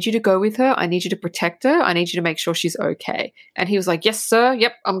 I need you to go with her. I need you to protect her. I need you to make sure she's okay. And he was like, yes, sir.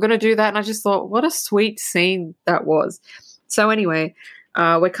 Yep, I'm gonna do that. And I just thought, what a sweet scene that was. So anyway,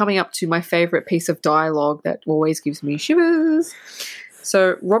 we're coming up to my favorite piece of dialogue that always gives me shivers.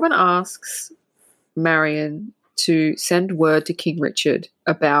 So Robin asks Marion to send word to King Richard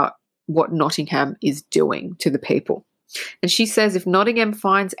about what Nottingham is doing to the people. And she says if Nottingham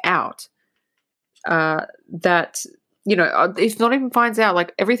finds out if Nottingham finds out,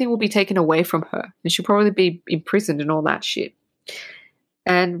 like, everything will be taken away from her and she'll probably be imprisoned and all that shit.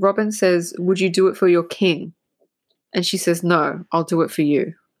 And Robin says, would you do it for your king? And she says, no, I'll do it for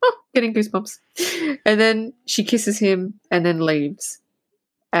you. Oh, getting goosebumps. And then she kisses him and then leaves.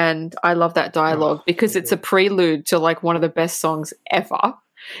 And I love that dialogue because it's a prelude to like one of the best songs ever.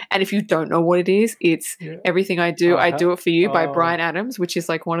 And if you don't know what it is, it's Everything I Do, I Do It For You by Bryan Adams, which is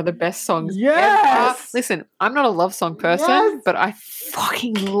like one of the best songs ever. Listen, I'm not a love song person, but I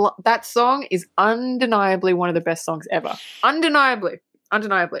fucking love that song. Is undeniably one of the best songs ever. Undeniably.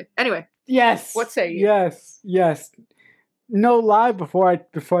 Anyway. Yes. What say you? Yes. No lie, before I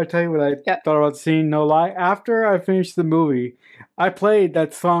tell you what I thought about the scene, no lie. After I finished the movie, I played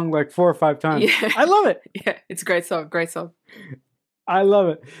that song like 4 or 5 times. Yeah. I love it. Yeah, it's a great song. I love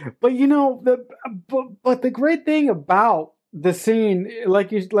it. But but the great thing about the scene,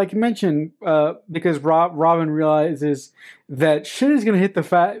 like you mentioned, because Robin realizes that shit is going to hit the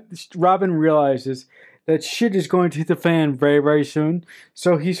fan. Robin realizes that shit is going to hit the fan very, very soon.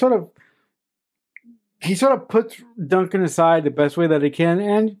 So he sort of puts Duncan aside the best way that he can.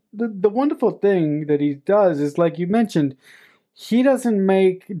 And the wonderful thing that he does is, like you mentioned, he doesn't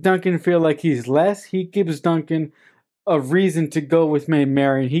make Duncan feel like he's less. He gives Duncan a reason to go with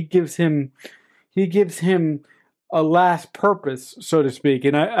Marion. He gives him a last purpose, so to speak.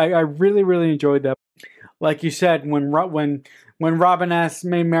 And I really, really enjoyed that. Like you said, when Robin asks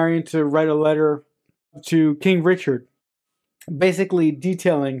Marion to write a letter to King Richard, basically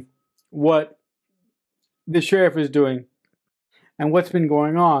detailing what the sheriff is doing and what's been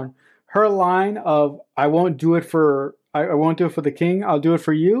going on, her line of I won't do it for the king, I'll do it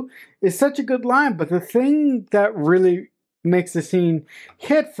for you, is such a good line. But the thing that really makes the scene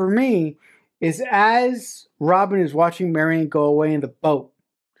hit for me is as Robin is watching Marion go away in the boat,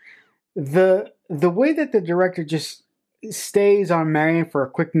 the way that the director just stays on Marion for a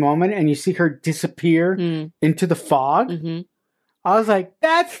quick moment and you see her disappear into the fog. Mm-hmm. I was like,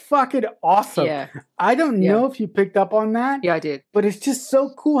 that's fucking awesome. Yeah. I don't know if you picked up on that. Yeah, I did. But it's just so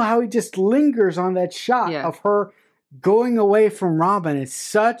cool how he just lingers on that shot of her going away from Robin. It's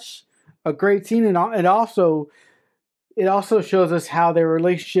such a great scene. And it also shows us how their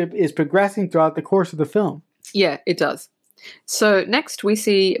relationship is progressing throughout the course of the film. Yeah, it does. So next we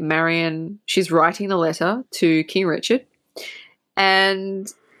see Marion. She's writing the letter to King Richard.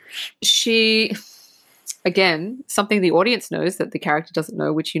 And she... Again, something the audience knows that the character doesn't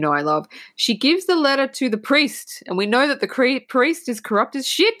know, which I love. She gives the letter to the priest, and we know that the priest is corrupt as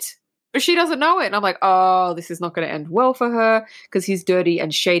shit, but she doesn't know it. And I'm like, oh, this is not going to end well for her because he's dirty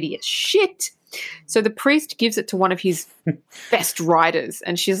and shady as shit. So the priest gives it to one of his best writers,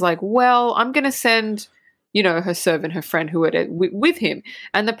 and she's like, well, I'm going to send her servant, her friend who had with him.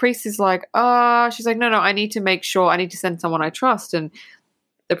 And the priest is like, she's like, no, I need to make sure, I need to send someone I trust. And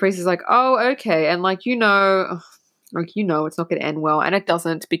the priest is like, oh, okay. And it's not going to end well. And it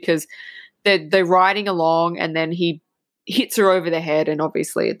doesn't, because they're riding along, and then he hits her over the head, and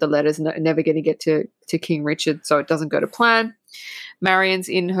obviously the letter's never going to get to King Richard, so it doesn't go to plan. Marion's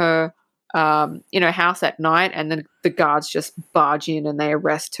in her house at night, and then the guards just barge in and they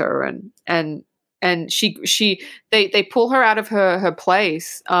arrest her, and they pull her out of her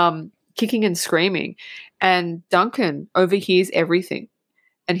place, kicking and screaming, and Duncan overhears everything,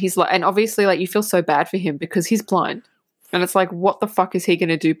 and he's like, and obviously you feel so bad for him because he's blind. And it's like, what the fuck is he going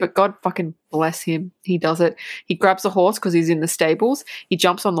to do? But God fucking bless him. He does it. He grabs a horse because he's in the stables. He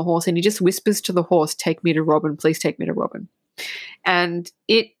jumps on the horse and he just whispers to the horse, "Take me to Robin. Please take me to Robin." And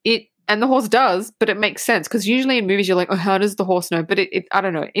and the horse does, but it makes sense, because usually in movies you're like, oh, how does the horse know? But I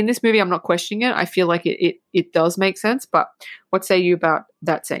don't know. In this movie, I'm not questioning it. I feel like it does make sense. But what say you about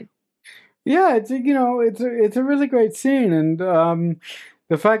that scene? Yeah, it's a really great scene, and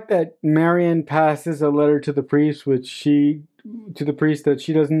the fact that Marion passes a letter to the priest, that she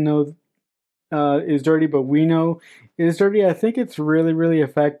doesn't know is dirty, but we know is dirty. I think it's really, really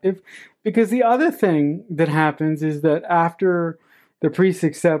effective, because the other thing that happens is that after the priest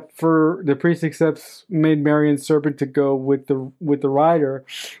accepts made Marion's servant to go with the rider,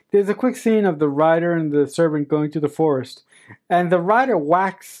 there's a quick scene of the rider and the servant going to the forest, and the rider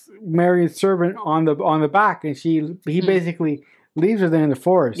whacks Marion's servant on the back, and he basically leaves her there in the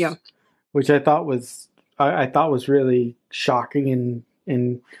forest. Yeah. Which I thought was really shocking,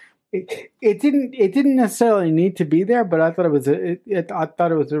 and it didn't necessarily need to be there, but I thought it was a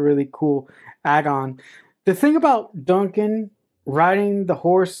really cool add-on. The thing about Duncan riding the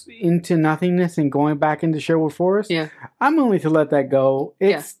horse into nothingness and going back into Sherwood Forest, yeah, I'm willing to let that go.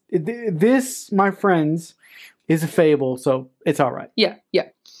 This, my friends, is a fable, so it's all right. Yeah.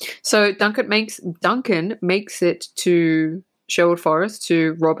 So Duncan makes it to Sherwood Forest,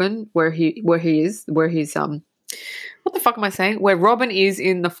 to Robin, where he's what the fuck am I saying? Where Robin is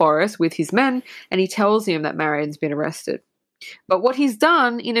in the forest with his men, and he tells him that Marion's been arrested. But what he's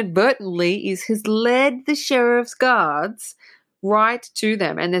done inadvertently is he's led the sheriff's guards right to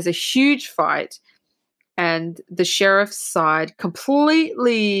them, and there's a huge fight, and the sheriff's side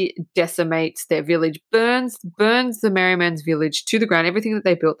completely decimates their village, burns the Merryman's village to the ground. Everything that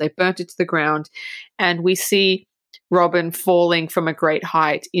they built, they burnt it to the ground, and we see Robin falling from a great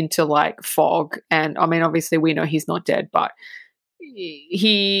height into fog. And I mean, obviously we know he's not dead, but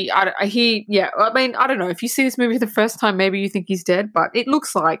I don't know. If you see this movie the first time, maybe you think he's dead, but it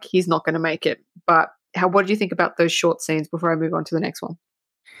looks like he's not going to make it. But what do you think about those short scenes before I move on to the next one?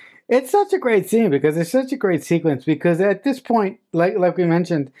 It's such a great scene, because it's such a great sequence, because at this point, like we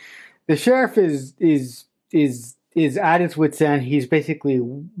mentioned, the sheriff is at his wit's end. He's basically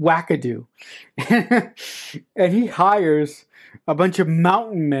wackadoo. And he hires a bunch of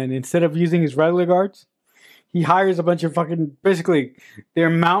mountain men instead of using his regular guards. He hires a bunch of basically, they're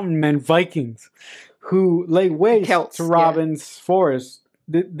mountain men, Vikings, who lay waste Celts, to Robin's forest.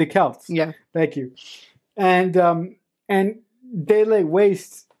 The Celts. Yeah. Thank you. And they lay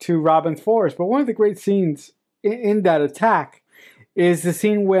waste to Robin's forest. But one of the great scenes in that attack is the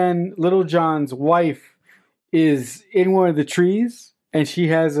scene when Little John's wife is in one of the trees, and she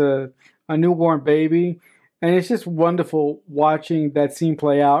has a newborn baby. And it's just wonderful watching that scene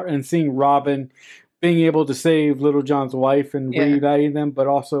play out and seeing Robin being able to save Little John's wife and reuniting them, but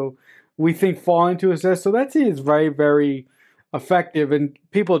also, we think, falling to his death. So that scene is very, very effective. And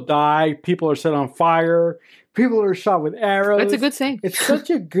people die. People are set on fire. People are shot with arrows. It's a good scene. It's such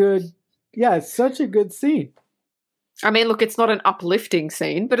a good scene. I mean, look, it's not an uplifting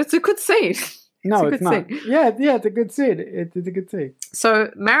scene, but it's a good scene. No, it's not. Yeah, it's a good scene. It's a good scene.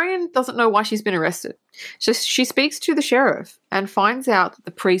 So Marion doesn't know why she's been arrested. She speaks to the sheriff and finds out that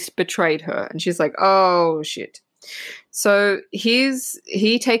the priest betrayed her, and she's like, "Oh shit!" So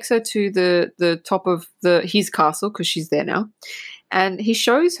he takes her to the top of his castle, because she's there now, and he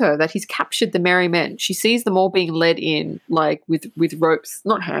shows her that he's captured the merry men. She sees them all being led in, with ropes,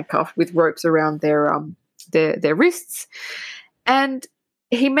 not handcuffed, with ropes around their wrists, and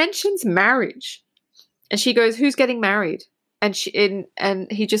he mentions marriage, and she goes, "Who's getting married?" And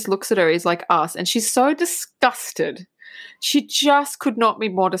he just looks at her. He's like, "Us." And she's so disgusted. She just could not be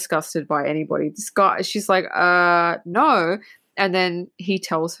more disgusted by anybody. This guy, she's like, no. And then he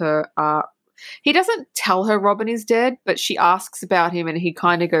tells her, he doesn't tell her Robin is dead, but she asks about him, and he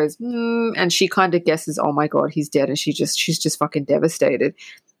kind of goes, and she kind of guesses, oh my God, he's dead. And she's just fucking devastated.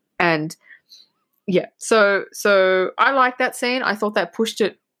 And yeah, so I like that scene. I thought that pushed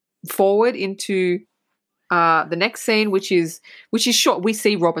it forward into The next scene, which is short, we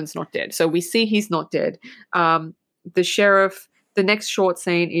see Robin's not dead, so we see he's not dead. The sheriff. The next short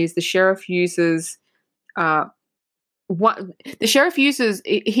scene is the sheriff uses.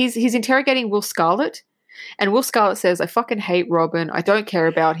 He's interrogating Will Scarlet, and Will Scarlet says, "I fucking hate Robin. I don't care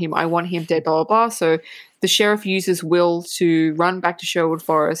about him. I want him dead." Blah blah blah. So the sheriff uses Will to run back to Sherwood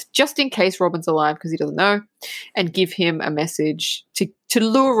Forest just in case Robin's alive because he doesn't know, and give him a message to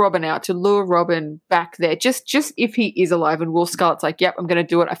lure Robin out, to lure Robin back there, just if he is alive. And Will Scarlet's like, "Yep, I'm going to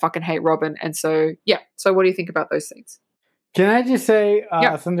do it. I fucking hate Robin." And so yeah. So what do you think about those things? Can I just say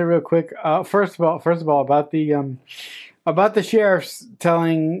something real quick? First of all, about the sheriff's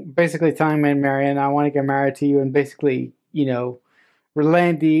basically telling Marion, "I want to get married to you," and basically,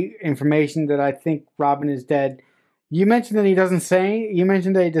 relaying the information that I think Robin is dead. You mentioned that he doesn't say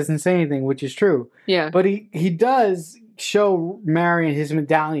anything, which is true. Yeah. But he does show Marion his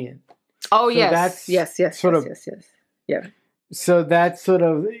medallion. Oh, so yes. Yes. Yeah. So that's sort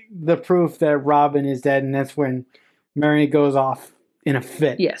of the proof that Robin is dead, and that's when Marion goes off in a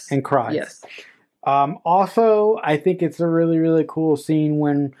fit and cries. Yes. Also, I think it's a really, really cool scene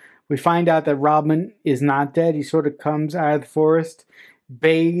when we find out that Robin is not dead. He sort of comes out of the forest,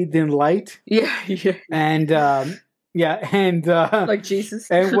 bathed in light. Yeah. And like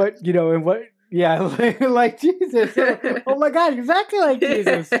Jesus. And like Jesus. Oh my God, exactly like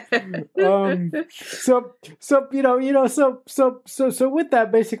Jesus. So with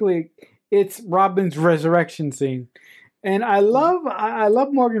that, basically, it's Robin's resurrection scene. And I love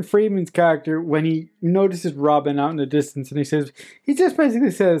Morgan Freeman's character when he notices Robin out in the distance, and he just basically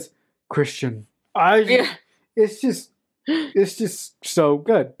says, "Christian." It's just so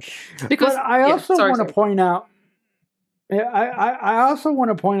good. But I also want to point out. I also want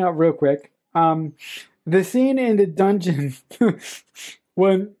to point out real quick, the scene in the dungeon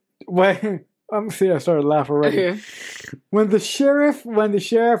when I started laughing already. Okay. When the sheriff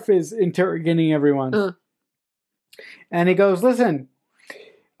is interrogating everyone. And he goes, "Listen,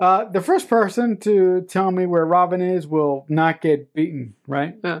 the first person to tell me where Robin is will not get beaten,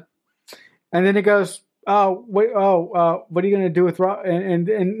 right?" Yeah. And then he goes, what are you going to do with Robin?"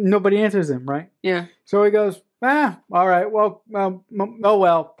 And nobody answers him, right? Yeah. So he goes, all right, well,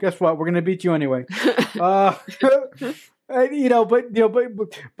 guess what? We're going to beat you anyway. But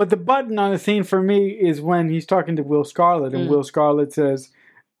the button on the scene for me is when he's talking to Will Scarlet, and Will Scarlet says,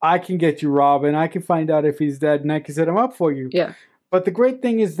 "I can get you Robin. I can find out if he's dead, and I can set him up for you." Yeah. But the great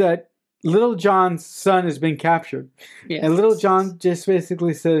thing is that Little John's son has been captured. Yes. And Little John just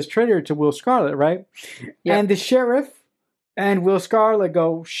basically says traitor to Will Scarlet, right? Yep. And the sheriff and Will Scarlet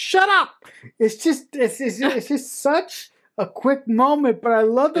go, "Shut up!" It's just such a quick moment, but I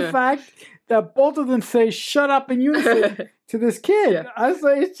love the fact that both of them say "shut up" in unison to this kid. Yeah. I was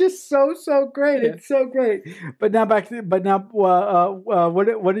like, it's just so great. Yeah. It's so great. But now what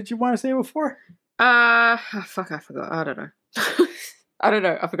did you want to say before? I forgot. I don't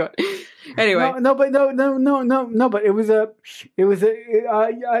know. I forgot. Anyway, but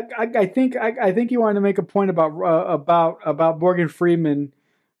I think you wanted to make a point about Morgan Freeman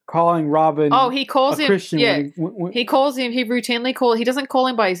calling Robin. Oh, he calls him Christian. Yeah, he calls him. He routinely calls. He doesn't call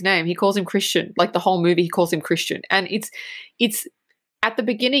him by his name. He calls him Christian. Like the whole movie, he calls him Christian, and it's at the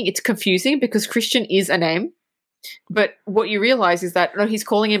beginning it's confusing because Christian is a name, but what you realize is that no, he's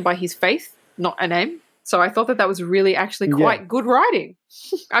calling him by his faith, not a name. So I thought that was really actually quite good writing.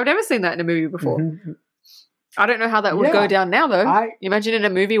 I've never seen that in a movie before. Mm-hmm. I don't know how that would go down now, though. Imagine in a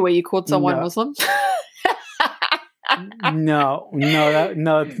movie where you called someone Muslim. No.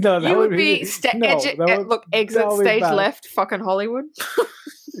 That you would be exit stage left, fucking Hollywood.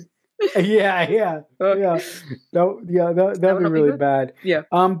 Yeah. That'd be really bad. Yeah.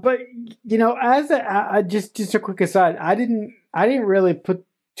 But as just a quick aside, I didn't really put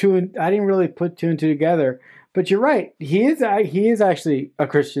two and two together. But you're right. He is actually a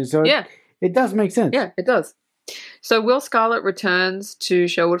Christian, so it does make sense. Yeah, it does. So Will Scarlet returns to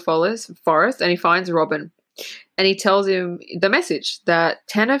Sherwood Forest, and he finds Robin. And he tells him the message that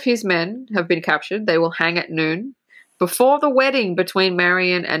 10 of his men have been captured. They will hang at noon before the wedding between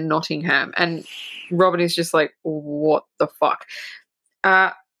Marion and Nottingham. And Robin is just like, what the fuck?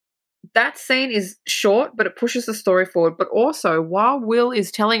 That scene is short, but it pushes the story forward. But also, while Will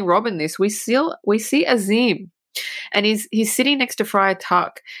is telling Robin this, we see Azim. And he's sitting next to Friar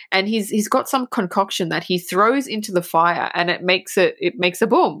Tuck, and he's got some concoction that he throws into the fire, and it makes a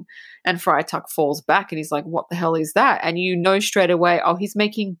boom. And Friar Tuck falls back, and he's like, "What the hell is that?" And you know straight away, oh, he's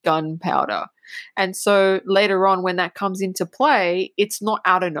making gunpowder. And so later on, when that comes into play, it's not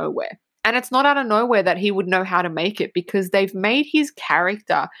out of nowhere, and it's not out of nowhere that he would know how to make it because they've made his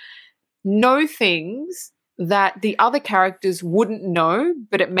character know things that the other characters wouldn't know,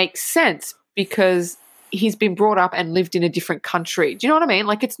 but it makes sense because he's been brought up and lived in a different country. Do you know what I mean?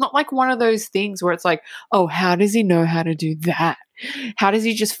 Like, it's not like one of those things where it's like, oh, how does he know how to do that? How does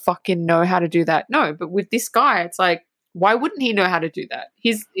he just fucking know how to do that? No, but with this guy, it's like, why wouldn't he know how to do that?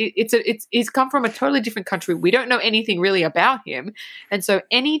 He's come from a totally different country. We don't know anything really about him. And so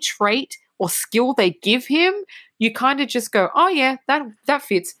any trait or skill they give him, you kind of just go, oh yeah, that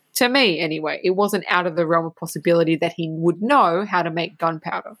fits. To me anyway. It wasn't out of the realm of possibility that he would know how to make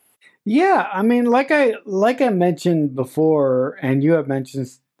gunpowder. Yeah, I mean, like I mentioned before, and you have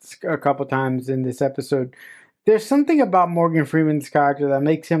mentioned a couple times in this episode, there's something about Morgan Freeman's character that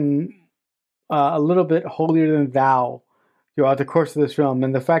makes him a little bit holier than thou throughout the course of this film.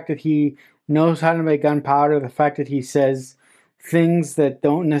 And the fact that he knows how to make gunpowder, the fact that he says things that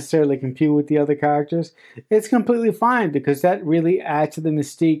don't necessarily compute with the other characters, it's completely fine because that really adds to the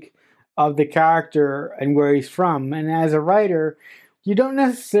mystique of the character and where he's from. And as a writer, you don't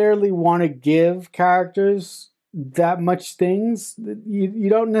necessarily want to give characters that much things. You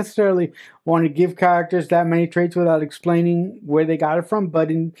don't necessarily want to give characters that many traits without explaining where they got it from. But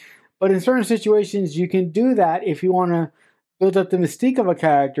in certain situations, you can do that if you want to build up the mystique of a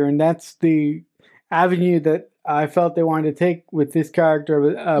character, and that's the avenue that I felt they wanted to take with this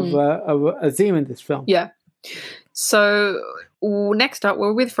character of Azim in this film. Yeah. So next up,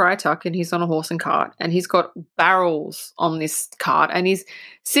 we're with Freitag, and he's on a horse and cart, and he's got barrels on this cart, and he's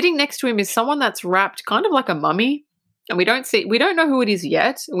sitting next to him is someone that's wrapped kind of like a mummy, and we don't know who it is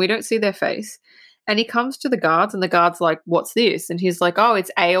yet, and we don't see their face. And he comes to the guards, and the guard's like, what's this? And he's like, oh, it's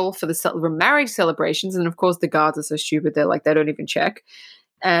ale for the marriage celebrations. And, of course, the guards are so stupid. They're like, they don't even check.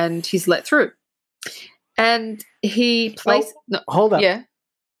 And he's let through. And he plays... Hold up. Yeah.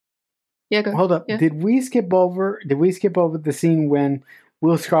 Yeah, go. Hold up. Yeah. Did we skip over the scene when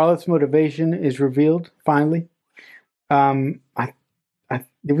Will Scarlet's motivation is revealed, finally? Did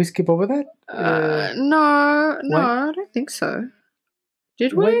we skip over that? No, I don't think so.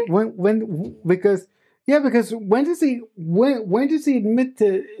 Did we? Because when does he admit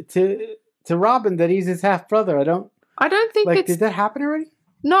to Robin that he's his half brother? I don't think did that happen already?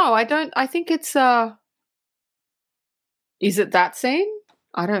 No, I don't. I think it's is it that scene?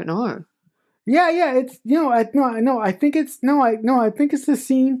 I don't know. Yeah. It's I think it's the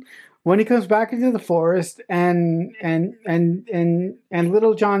scene when he comes back into the forest and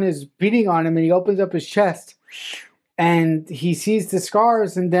Little John is beating on him and he opens up his chest. And he sees the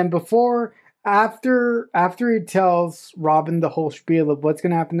scars, and then after he tells Robin the whole spiel of what's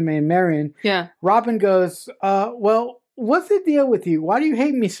going to happen to May and Marion, Robin goes, well, what's the deal with you? Why do you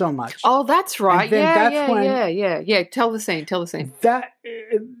hate me so much? Oh, that's right. Yeah. Tell the scene.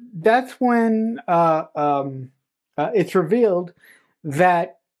 That's when it's revealed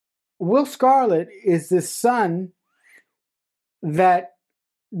that Will Scarlet is the son that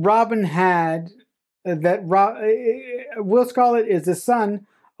Robin had. Will Scarlet is the son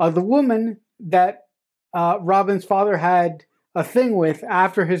of the woman that Robin's father had a thing with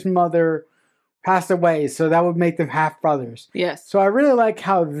after his mother passed away. So that would make them half brothers. Yes. So I really like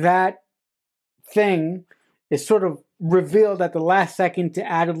how that thing is sort of revealed at the last second to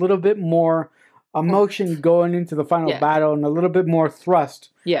add a little bit more emotion going into the final battle and a little bit more thrust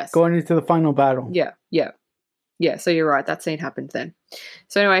going into the final battle. Yeah, so you're right. That scene happened then.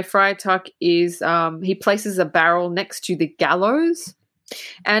 So anyway, Freitag is he places a barrel next to the gallows,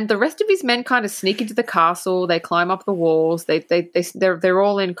 and the rest of his men kind of sneak into the castle. They climb up the walls. They're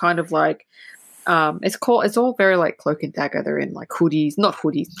all in kind of like it's all very like Cloak and Dagger. They're in like hoodies, not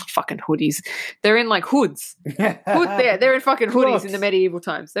fucking hoodies. They're in like hoods. They're in fucking hoodies in the medieval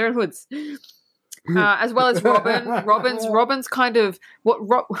times. They're in hoods. As well as Robin. Robin's kind of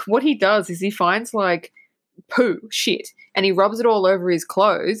what he does is he finds like shit and he rubs it all over his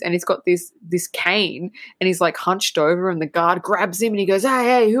clothes, and he's got this cane, and he's like hunched over, and the guard grabs him and he goes,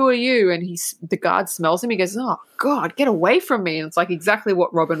 hey, who are you? And the guard smells him. He goes, oh God, get away from me. And it's like exactly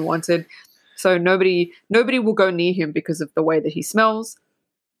what Robin wanted. So nobody will go near him because of the way that he smells.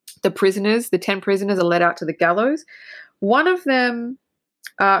 The 10 prisoners are led out to the gallows. One of them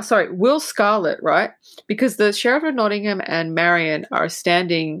Will Scarlet, right? Because the Sheriff of Nottingham and Marion are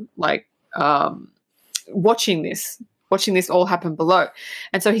standing like watching this all happen below.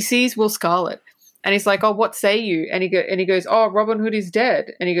 And so he sees Will Scarlet and he's like, oh, what say you? And he goes, oh, Robin Hood is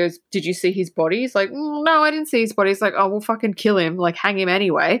dead. And he goes, did you see his body? He's like, no, I didn't see his body. He's like, oh, we'll fucking kill him, like hang him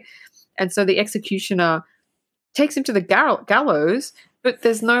anyway. And so the executioner takes him to the gallows, but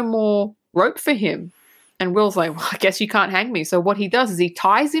there's no more rope for him. And Will's like, well, I guess you can't hang me. So what he does is he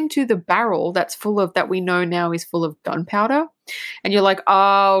ties him to the barrel that we know now is full of gunpowder. And you're like,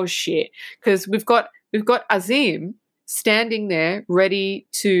 oh shit. Because we've got we've got Azim standing there ready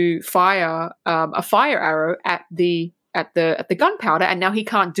to fire a fire arrow at the gunpowder, and now he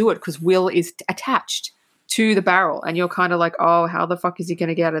can't do it because Will is attached to the barrel, and you're kind of like, oh, how the fuck is he going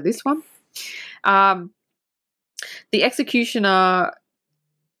to get out of this one? The executioner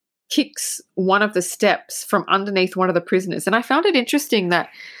kicks one of the steps from underneath one of the prisoners, and I found it interesting that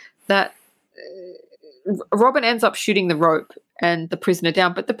Robin ends up shooting the rope and the prisoner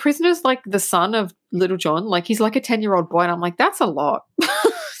down, but the prisoner's like the son of Little John, like he's like a 10-year-old boy, and I'm like, that's a lot.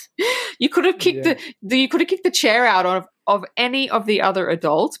 You could have kicked the chair out of any of the other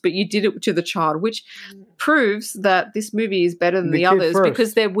adults, but you did it to the child, which proves that this movie is better than the others first,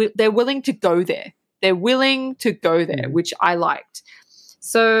 because they're willing to go there. They're willing to go there, which I liked.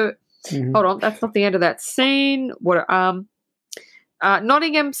 So hold on, that's not the end of that scene.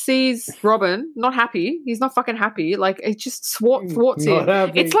 Nottingham sees Robin not happy. He's not fucking happy. Like, it just thwarts him.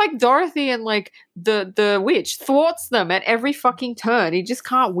 Happy. It's like Dorothy and like the witch thwarts them at every fucking turn. He just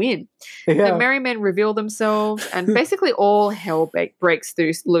can't win. Yeah. The merry men reveal themselves, and basically all hell breaks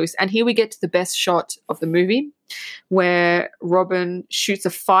loose. And here we get to the best shot of the movie, where Robin shoots a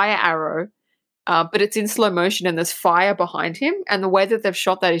fire arrow. But it's in slow motion and there's fire behind him, and the way that they've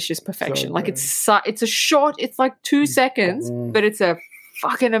shot that is just perfection. So like it's a shot, it's like 2 seconds, but it's a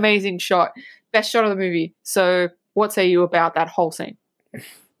fucking amazing shot. Best shot of the movie. So what say you about that whole scene?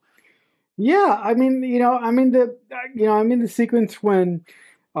 Yeah, I mean, the sequence when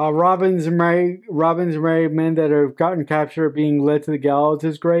Robin's merry men that have gotten captured are being led to the gallows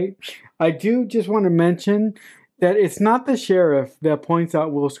is great. I do just want to mention that it's not the sheriff that points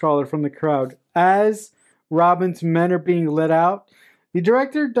out Will Scarlet from the crowd. As Robin's men are being let out, the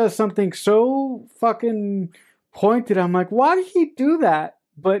director does something so fucking pointed. I'm like, why did he do that?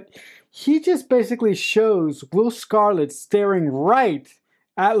 But he just basically shows Will Scarlet staring right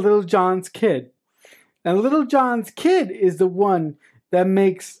at Little John's kid. And Little John's kid is the one that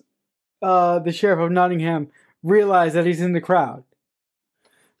makes the Sheriff of Nottingham realize that he's in the crowd.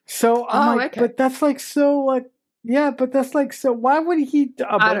 So I'm like, okay. But that's like so like, yeah, but that's like, so why would he?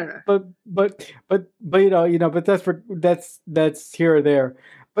 I don't know. But that's here or there.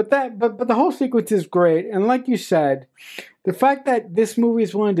 But the whole sequence is great, and like you said, the fact that this movie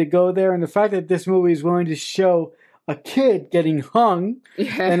is willing to go there, and the fact that this movie is willing to show a kid getting hung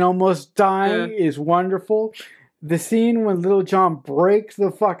and almost dying is wonderful. The scene when Little John breaks the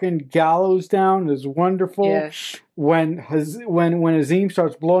fucking gallows down is wonderful. Yeah. When Azim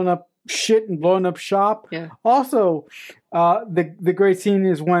starts blowing up shit and blowing up shop. Yeah. Also, the great scene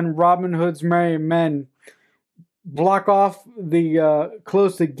is when Robin Hood's merry men block off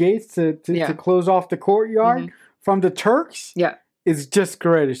close the gates to close off the courtyard from the Turks. Yeah, it's just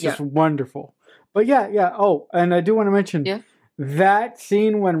great. It's just wonderful. But yeah. Oh, and I do want to mention that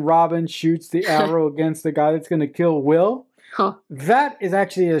scene when Robin shoots the arrow against the guy that's going to kill Will. Huh. That is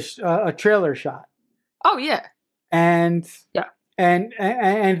actually a trailer shot. Oh yeah, and yeah. And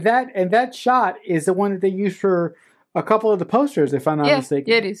that shot is the one that they used for a couple of the posters, if I'm not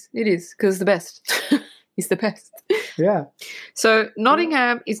mistaken. Yeah, it is. It is, because the best. He's the best. Yeah. So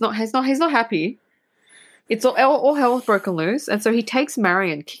Nottingham he's not happy. It's all hell's broken loose, and so he takes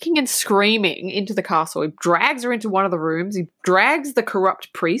Marion, kicking and screaming, into the castle. He drags her into one of the rooms. He drags the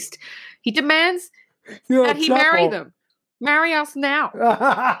corrupt priest. He demands that he marry them. Marry us now.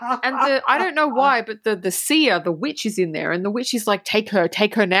 And I don't know why, but the seer, the witch, is in there, and the witch is like, take her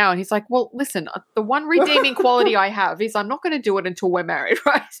now. And he's like, well, listen, the one redeeming quality I have is I'm not going to do it until we're married,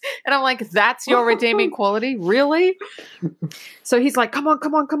 right? And I'm like, that's your redeeming quality? Really? So he's like, come on.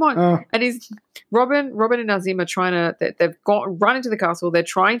 And Robin and Azim are trying to, they've run into the castle. They're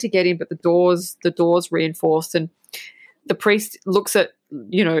trying to get in, but the door's reinforced, and the priest looks at,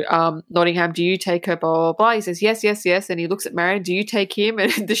 Nottingham, do you take her, blah, blah, blah. He says, yes. And he looks at Marion, do you take him?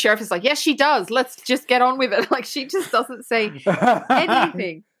 And the sheriff is like, yes, she does. Let's just get on with it. Like, she just doesn't say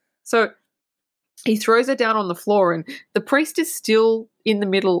anything. So he throws her down on the floor, and the priest is still in the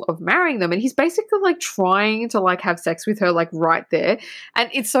middle of marrying them. And he's basically like trying to like have sex with her, like right there. And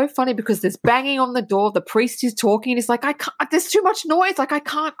it's so funny because there's banging on the door. The priest is talking. And he's like, I can't, there's too much noise. Like, I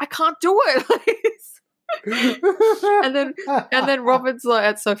can't do it. and then Robin's like,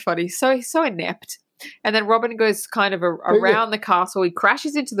 that's so funny. So he's so inept. And then Robin goes kind of around the castle. He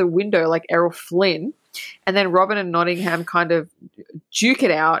crashes into the window like Errol Flynn. And then Robin and Nottingham kind of duke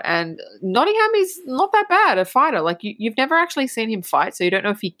it out. And Nottingham is not that bad a fighter. Like, you've never actually seen him fight, so you don't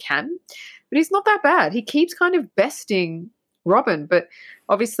know if he can. But he's not that bad. He keeps kind of besting Robin. But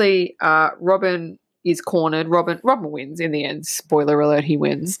obviously Robin is cornered. Robin wins in the end. Spoiler alert, he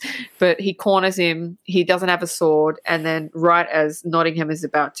wins. But he corners him. He doesn't have a sword. And then right as Nottingham is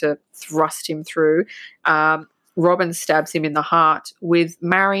about to thrust him through, Robin stabs him in the heart with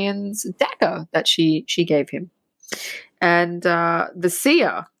Marion's dagger that she gave him. And the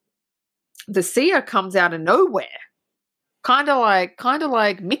seer comes out of nowhere. Kind of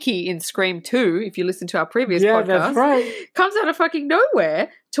like Mickey in Scream 2, if you listen to our previous podcast. Yeah, that's right. Comes out of fucking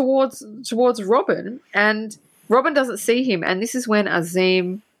nowhere towards Robin, and Robin doesn't see him. And this is when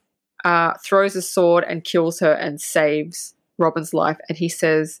Azim throws a sword and kills her and saves Robin's life. And he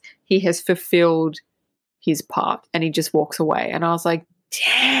says he has fulfilled his part, and he just walks away. And I was like,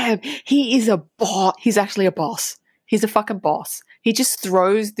 damn, he is a boss. He's actually a boss. He's a fucking boss. He just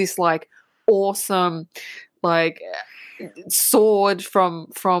throws this like awesome like sword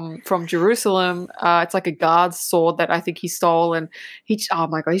from Jerusalem. It's like a guard's sword that I think he stole, and oh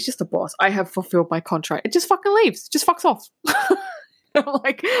my god, he's just a boss. I have fulfilled my contract. It just fucking leaves, just fucks off. I'm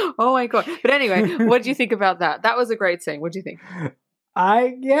like, oh my god. But anyway, what do you think about that? That was a great scene. What do you think?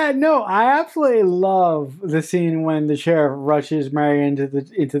 I absolutely love the scene when the sheriff rushes Mary into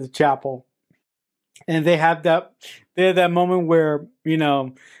the chapel, and they have that moment where, you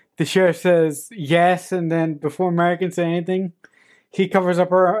know, the sheriff says yes, and then before Mary can say anything, he covers up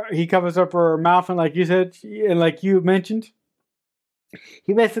her mouth, and like you said, and like you mentioned,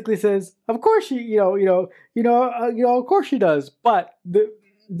 he basically says, "Of course she, of course she does." But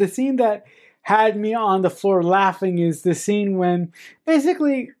the scene that had me on the floor laughing is the scene when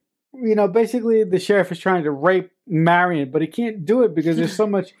basically the sheriff is trying to rape Marion, but he can't do it because there's so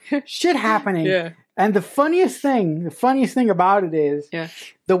much shit happening. Yeah. And the funniest thing about it is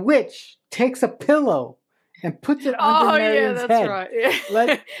the witch takes a pillow and puts it under Marion's head. Oh, yeah, that's right.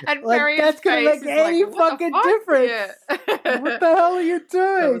 Yeah. And Marion's that's going to make any fucking difference. Yeah. What the hell are you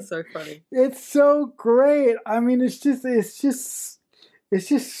doing? That was so funny. It's so great. I mean, it's just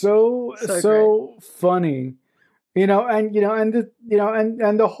so funny. And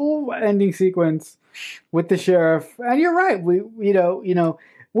the whole ending sequence with the sheriff. And you're right.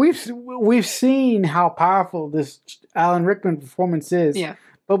 We've seen how powerful this Alan Rickman performance is. Yeah.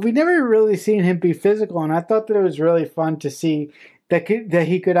 But we never really seen him be physical, and I thought that it was really fun to see that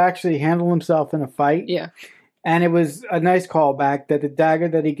he could actually handle himself in a fight. Yeah. And it was a nice callback that the dagger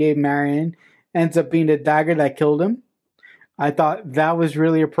that he gave Marion ends up being the dagger that killed him. I thought that was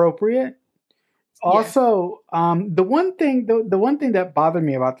really appropriate. Also, the one thing that bothered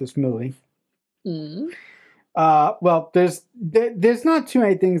me about this movie, well, there's not too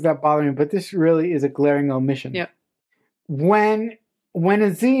many things that bother me, but this really is a glaring omission. Yeah. When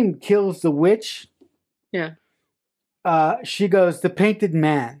Azim kills the witch, she goes, "The painted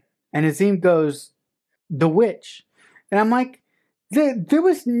man," and Azim goes, "The witch," and I'm like, there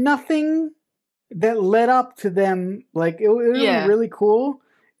was nothing that led up to them. Like it would be really cool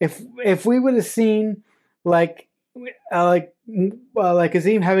if we would have seen like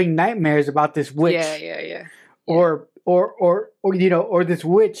Azim having nightmares about this witch. Yeah. Or this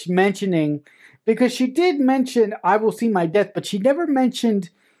witch mentioning, because she did mention, "I will see my death," but she never mentioned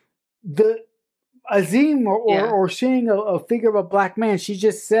the Azim or seeing a figure of a black man. She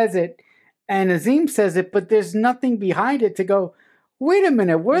just says it, and Azim says it, but there's nothing behind it to go, wait a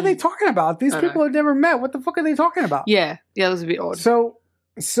minute, what are they talking about? These people have never met. What the fuck are they talking about? Yeah, that was a bit odd. So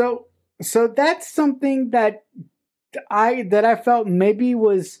that's something that I felt maybe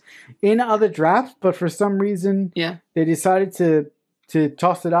was in other drafts, but for some reason they decided to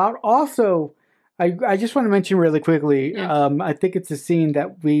toss it out. Also, I just want to mention really quickly, I think it's a scene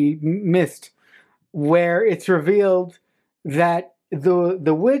that we missed where it's revealed that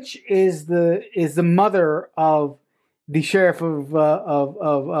the witch is the mother of the sheriff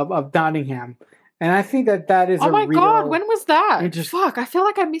of Nottingham. And I think that is oh my god, when was that? Fuck, I feel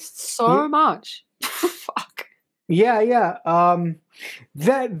like I missed so much. Fuck. Yeah.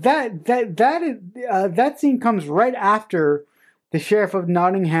 That scene comes right after the sheriff of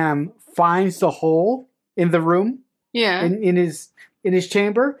Nottingham finds the hole in the room. Yeah. In his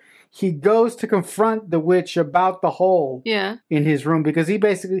chamber. He goes to confront the witch about the hole in his room, because he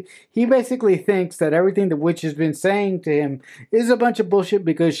basically thinks that everything the witch has been saying to him is a bunch of bullshit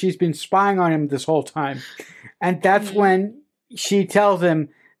because she's been spying on him this whole time. And that's when she tells him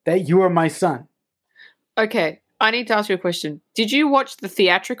that you are my son. Okay, I need to ask you a question. Did you watch the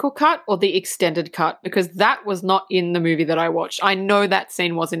theatrical cut or the extended cut? Because that was not in the movie that I watched. I know that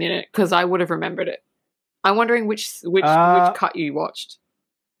scene wasn't in it because I would have remembered it. I'm wondering which cut you watched.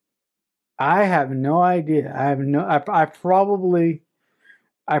 I have no idea. I probably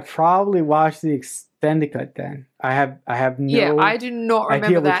watched the extended then. I have no Yeah, I do not idea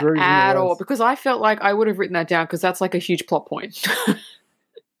remember which that version at it all was. because I felt like I would have written that down because that's like a huge plot point.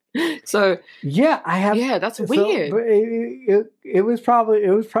 So Yeah, I have. yeah, that's So, weird. but it was probably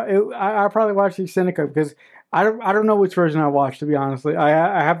I probably watched the extended cut because I don't know which version I watched, to be honestly. I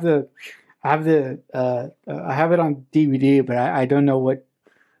have I have it on DVD, but I don't know what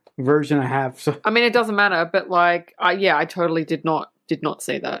version I have. So I mean, it doesn't matter, but like, I totally did not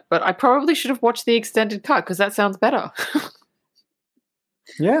see that. But I probably should have watched the extended cut because that sounds better.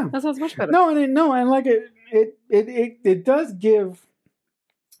 yeah, That sounds much better. and like it does give.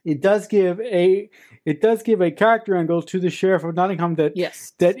 It does give a character angle to the Sheriff of Nottingham that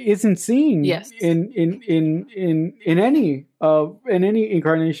Yes. that isn't seen Yes. in any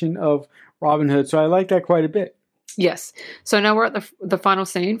incarnation of Robin Hood. So I like that quite a bit. Yes. So now we're at the final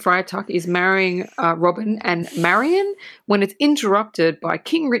scene. Friar Tuck is marrying Robin and Marion when it's interrupted by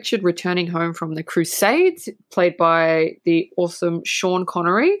King Richard returning home from the Crusades, played by the awesome Sean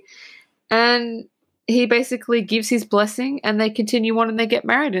Connery, and he basically gives his blessing and they continue on and they get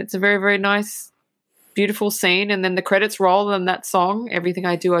married. And it's a very, very nice, beautiful scene. And then the credits roll and that song, Everything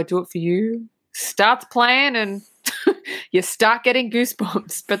I Do It For You, starts playing and you start getting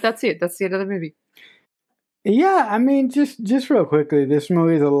goosebumps. But that's it. That's the end of the movie. Yeah, I mean, just real quickly, this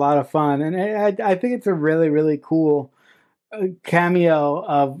movie is a lot of fun. And I think it's a really, really cool cameo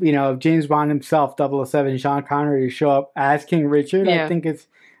of James Bond himself, 007, Sean Connery, to show up as King Richard. Yeah. I think it's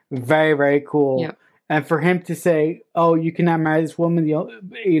very, very cool. Yeah. And for him to say, "Oh, you cannot marry this woman,"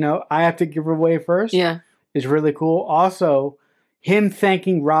 I have to give her away first. Yeah. Is really cool. Also, him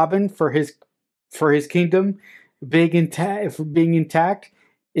thanking Robin for his kingdom being intact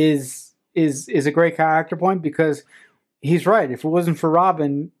is a great character point because he's right. If it wasn't for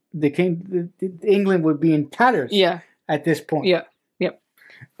Robin, England would be in tatters. Yeah. At this point. Yeah. Yep.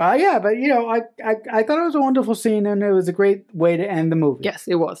 But I thought it was a wonderful scene and it was a great way to end the movie. Yes,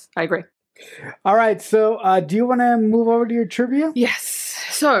 it was. I agree. All right, so do you want to move over to your trivia? Yes.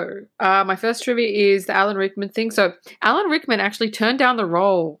 So my first trivia is the Alan Rickman thing. So Alan Rickman actually turned down the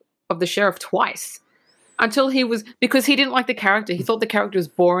role of the sheriff twice because he didn't like the character. He thought the character was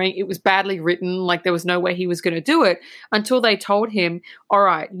boring. It was badly written. Like there was no way he was going to do it until they told him, all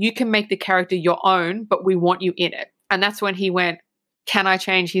right, you can make the character your own, but we want you in it. And that's when he went, can I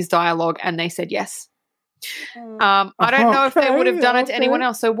change his dialogue? And they said yes. I don't know if they would have done it to anyone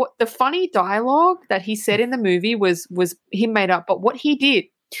else. So what the funny dialogue that he said in the movie was him made up. But what he did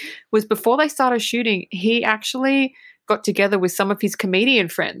was before they started shooting, he actually got together with some of his comedian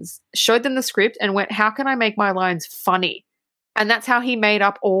friends, showed them the script and went, how can I make my lines funny? And that's how he made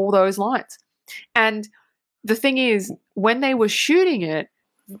up all those lines. And the thing is, when they were shooting it,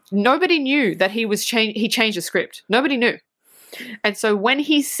 nobody knew that he changed the script. Nobody knew. And so when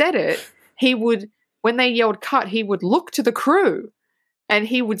he said it, when they yelled cut, he would look to the crew and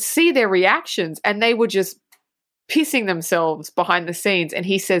he would see their reactions and they were just pissing themselves behind the scenes. And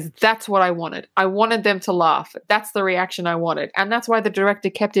he says, that's what I wanted. I wanted them to laugh. That's the reaction I wanted. And that's why the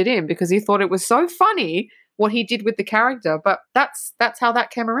director kept it in because he thought it was so funny what he did with the character. But that's how that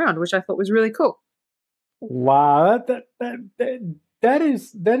came around, which I thought was really cool. Wow, that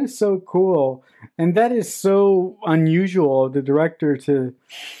is so cool. And that is so unusual of the director to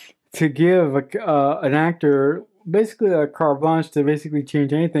give an actor basically a carte blanche to basically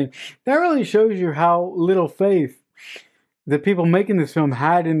change anything. That really shows you how little faith the people making this film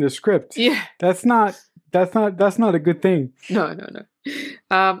had in the script. Yeah, that's not a good thing. No.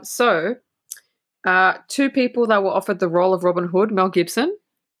 So, two people that were offered the role of Robin Hood: Mel Gibson.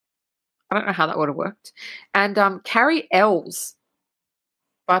 I don't know how that would have worked, and Carrie Ells.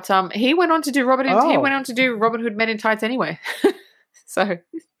 But he went on to do Robin Hood Men in Tights anyway. So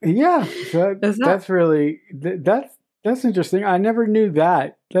yeah, that's really that's interesting. I never knew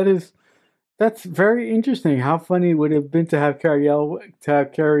that. That's very interesting. How funny would it have been to have Carrie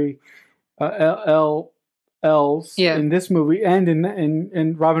Ells in this movie and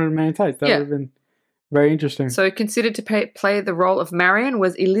in Robin Hood Men in Tights. That would have been very interesting. So considered to play the role of Marion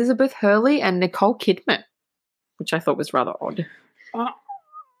was Elizabeth Hurley and Nicole Kidman, which I thought was rather odd.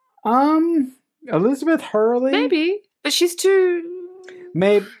 Elizabeth Hurley, maybe, but she's too.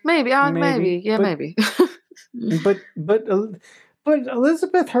 Maybe. Yeah, maybe. but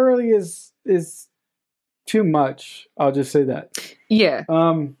Elizabeth Hurley is too much. I'll just say that. Yeah.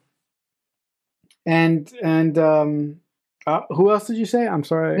 And who else did you say? I'm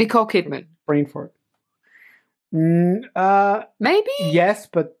sorry. Nicole Kidman. Brain fart. Maybe. Yes,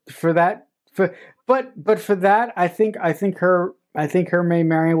 but for that, I think her May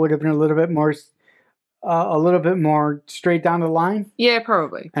Marian would have been a little bit more straight down the line. Yeah,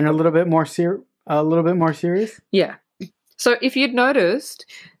 probably. And a little bit more serious. a little bit more serious? Yeah. So if you'd noticed,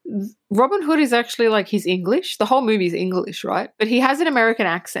 Robin Hood is actually like he's English. The whole movie is English, right? But he has an American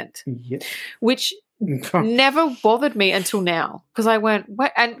accent, Yeah. which never bothered me until now because I went,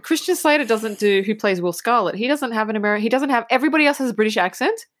 what? And Christian Slater doesn't do who plays Will Scarlet. He doesn't have an American. He doesn't have. Everybody else has a British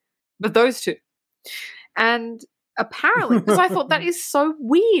accent, but those two. And apparently, because I thought that is so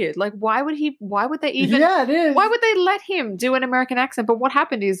weird. Like, why would they even? Yeah, it is. Why would they let him do an American accent? But what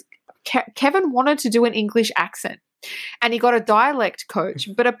happened is Kevin wanted to do an English accent. And he got a dialect coach,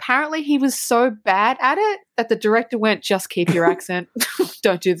 but apparently he was so bad at it that the director went, "Just keep your accent.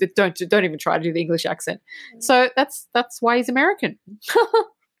 Don't even try to do the English accent." So that's why he's American.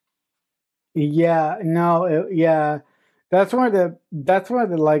 Yeah, no, yeah. That's one of the one of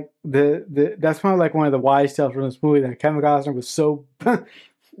the wise tales from this movie that Kevin Costner was so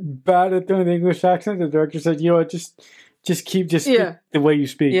bad at doing the English accent. The director said, "You know what, just keep the way you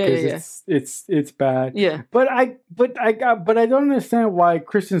speak because it's bad." Yeah, but I don't understand why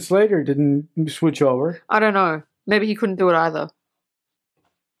Christian Slater didn't switch over. I don't know. Maybe he couldn't do it either.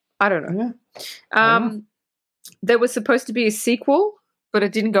 I don't know. Yeah. There was supposed to be a sequel, but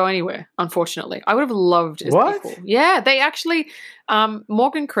it didn't go anywhere. Unfortunately, I would have loved a sequel. Yeah, they actually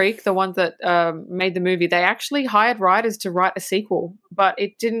Morgan Creek, the one that made the movie, they actually hired writers to write a sequel, but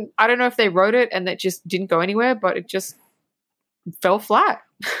it didn't. I don't know if they wrote it and it just didn't go anywhere, but it just fell flat.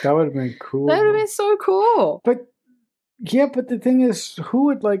 That would have been cool. That would have been so cool. But the thing is, who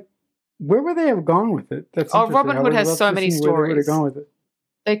would where would they have gone with it? That's Robin Hood has so many stories. Where they would have gone with it.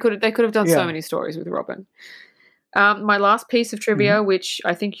 They could have done so many stories with Robin. My last piece of trivia, which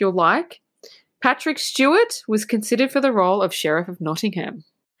I think you'll like, Patrick Stewart was considered for the role of Sheriff of Nottingham.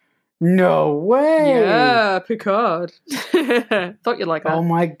 No way! Yeah, Picard. Thought you'd like that. Oh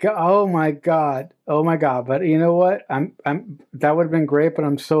my god! But you know what? That would have been great. But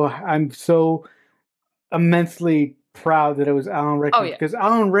I'm so immensely proud that it was Alan Rickman. Oh yeah, because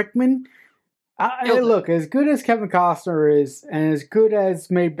Alan Rickman. Look, as good as Kevin Costner is, and as good as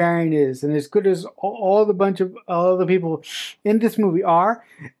Mae Barron is, and as good as all the people in this movie are,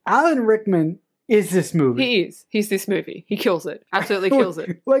 Alan Rickman is this movie. He is. He's this movie. He kills it. Absolutely kills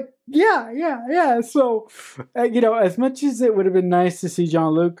it. Yeah. So, as much as it would have been nice to see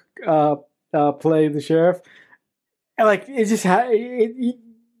Jean-Luc play the sheriff, it just you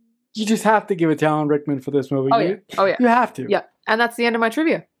just have to give it to Alan Rickman for this movie. Oh yeah. You have to. Yeah, and that's the end of my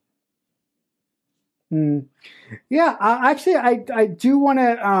trivia. Yeah, actually, I do want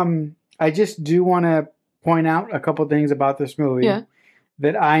to. I just do want to point out a couple things about this movie. Yeah.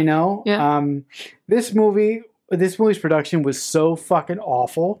 That I know. Yeah. This movie's production was so fucking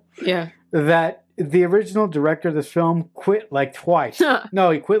awful. Yeah. That the original director of this film quit like twice. No,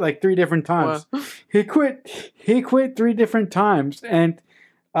 he quit like 3 different times. Wow. He quit 3 different times, and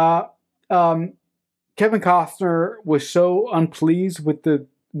Kevin Costner was so unpleased with the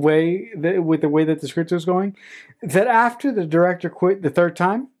way that the script was going that after the director quit the 3rd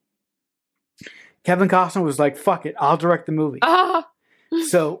time, Kevin Costner was like, "Fuck it, I'll direct the movie."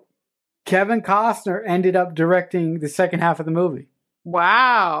 So Kevin Costner ended up directing the second half of the movie.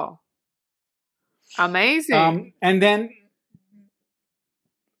 Wow. Amazing. And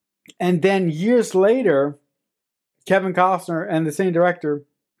then years later, Kevin Costner and the same director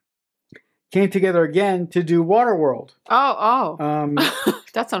came together again to do Waterworld. Oh.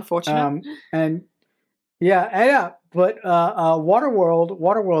 That's unfortunate. And but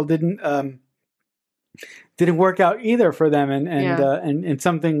Waterworld didn't work out either for them, and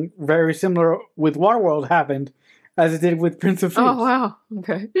something very similar with Waterworld happened as it did with Prince of Thieves. Oh wow!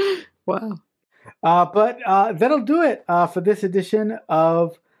 Okay, wow. But that'll do it for this edition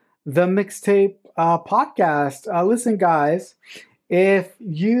of the Mixtape podcast. Listen, guys, if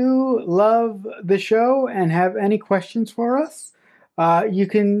you love the show and have any questions for us, you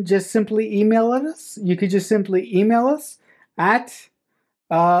can just simply email us. You could just simply email us at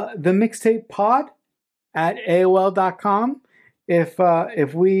themixtapepod@aol.com.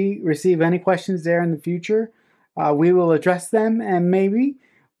 If we receive any questions there in the future, we will address them and maybe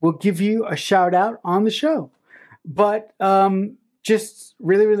we'll give you a shout out on the show. But just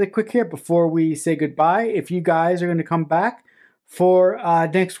really, really quick here before we say goodbye, if you guys are going to come back for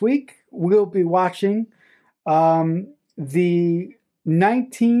next week, we'll be watching the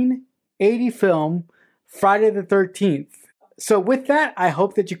 1980 film Friday the 13th. So with that, I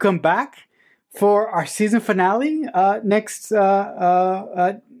hope that you come back for our season finale next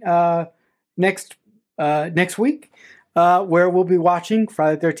week, where we'll be watching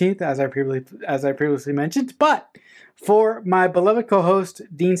Friday the 13th, as I previously mentioned. But for my beloved co-host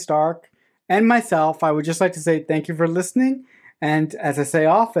Dean Stark and myself, I would just like to say thank you for listening. And as I say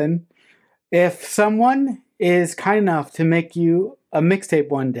often, If someone is kind enough to make you a mixtape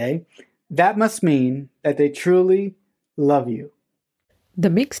one day, that must mean that they truly love you. The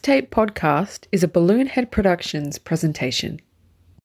Mixtape Podcast is a Balloonhead Productions presentation.